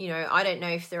 I don't know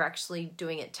if they're actually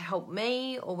doing it to help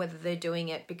me or whether they're doing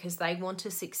it because they want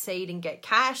to succeed and get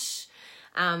cash.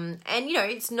 And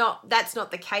that's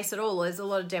not the case at all. There's a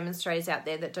lot of demonstrators out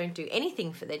there that don't do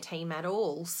anything for their team at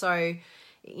all. So,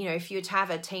 if you were to have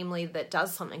a team lead that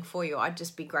does something for you, I'd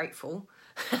just be grateful.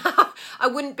 I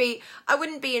wouldn't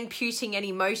be imputing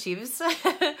any motives.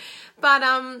 But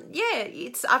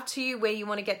it's up to you where you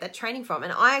want to get that training from.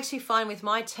 And I actually find with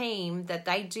my team that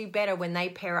they do better when they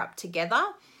pair up together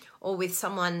or with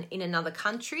someone in another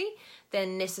country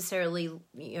than necessarily,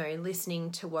 listening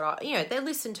to they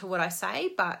listen to what I say,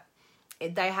 but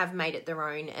they have made it their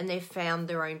own and they've found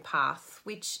their own path,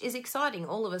 which is exciting.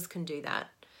 All of us can do that.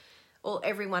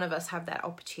 Every one of us have that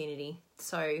opportunity.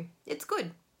 So it's good.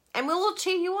 And we'll all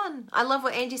cheer you on. I love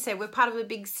what Angie said. We're part of a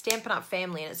big Stampin' Up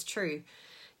family, and it's true.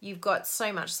 You've got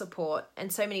so much support and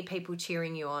so many people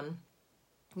cheering you on.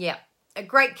 Yeah, a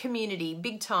great community,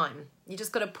 big time. You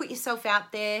just got to put yourself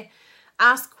out there,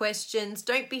 ask questions,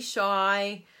 don't be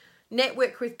shy,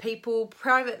 network with people,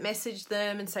 private message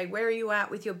them and say, where are you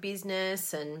at with your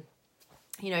business? And,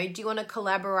 do you want to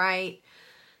collaborate?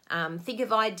 Think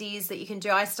of ideas that you can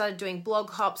do. I started doing blog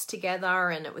hops together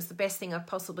and it was the best thing I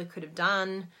possibly could have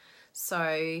done.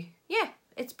 So yeah,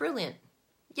 it's brilliant.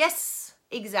 Yes,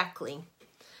 exactly.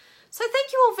 So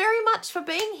thank you all very much for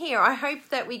being here. I hope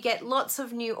that we get lots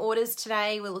of new orders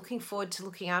today. We're looking forward to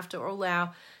looking after all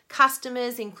our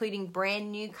customers, including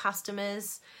brand new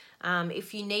customers.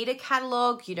 If you need a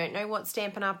catalogue, you don't know what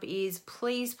Stampin' Up is,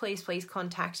 please, please, please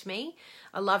contact me.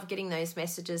 I love getting those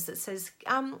messages that says,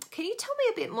 can you tell me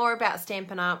a bit more about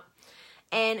Stampin' Up?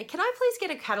 And can I please get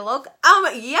a catalogue?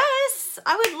 Yes,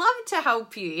 I would love to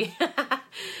help you.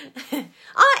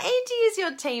 Oh, Angie is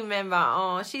your team member.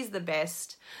 Oh, she's the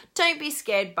best. Don't be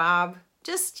scared, Barb.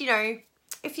 Just, you know,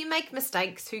 if you make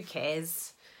mistakes, who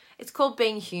cares? It's called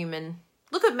being human.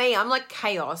 Look at me, I'm like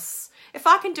chaos. If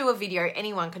I can do a video,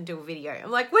 anyone can do a video.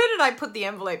 I'm like, where did I put the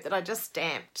envelope that I just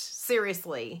stamped?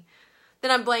 Seriously.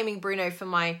 Then I'm blaming Bruno for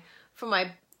my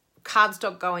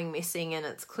cardstock going missing, and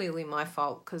it's clearly my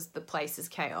fault because the place is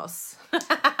chaos.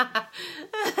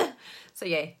 So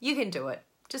yeah, you can do it.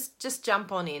 Just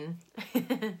jump on in.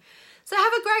 So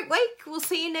have a great week. We'll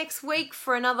see you next week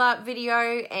for another video,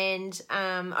 and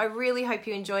I really hope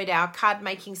you enjoyed our card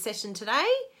making session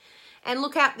today. And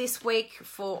look out this week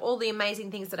for all the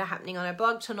amazing things that are happening on our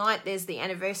blog. Tonight, there's the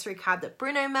anniversary card that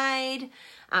Bruno made.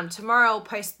 Tomorrow, I'll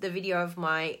post the video of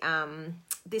my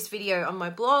this video on my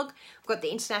blog. I've got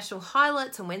the international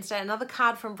highlights on Wednesday, another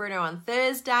card from Bruno on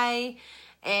Thursday,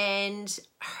 and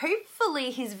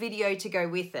hopefully his video to go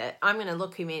with it. I'm going to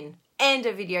look him in, and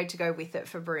a video to go with it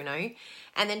for Bruno.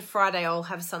 And then Friday, I'll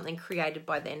have something created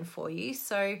by then for you.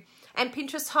 So, and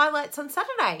Pinterest highlights on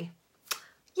Saturday.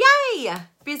 Yay!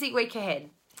 Busy week ahead.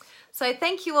 So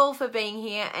thank you all for being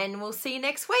here, and we'll see you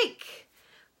next week.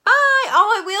 Bye.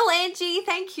 Oh, I will, Angie.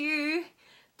 Thank you.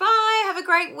 Bye. Have a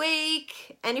great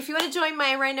week. And if you want to join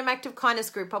my Random Act of Kindness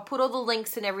group, I'll put all the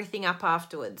links and everything up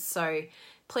afterwards. So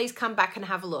please come back and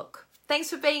have a look. Thanks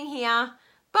for being here.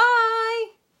 Bye.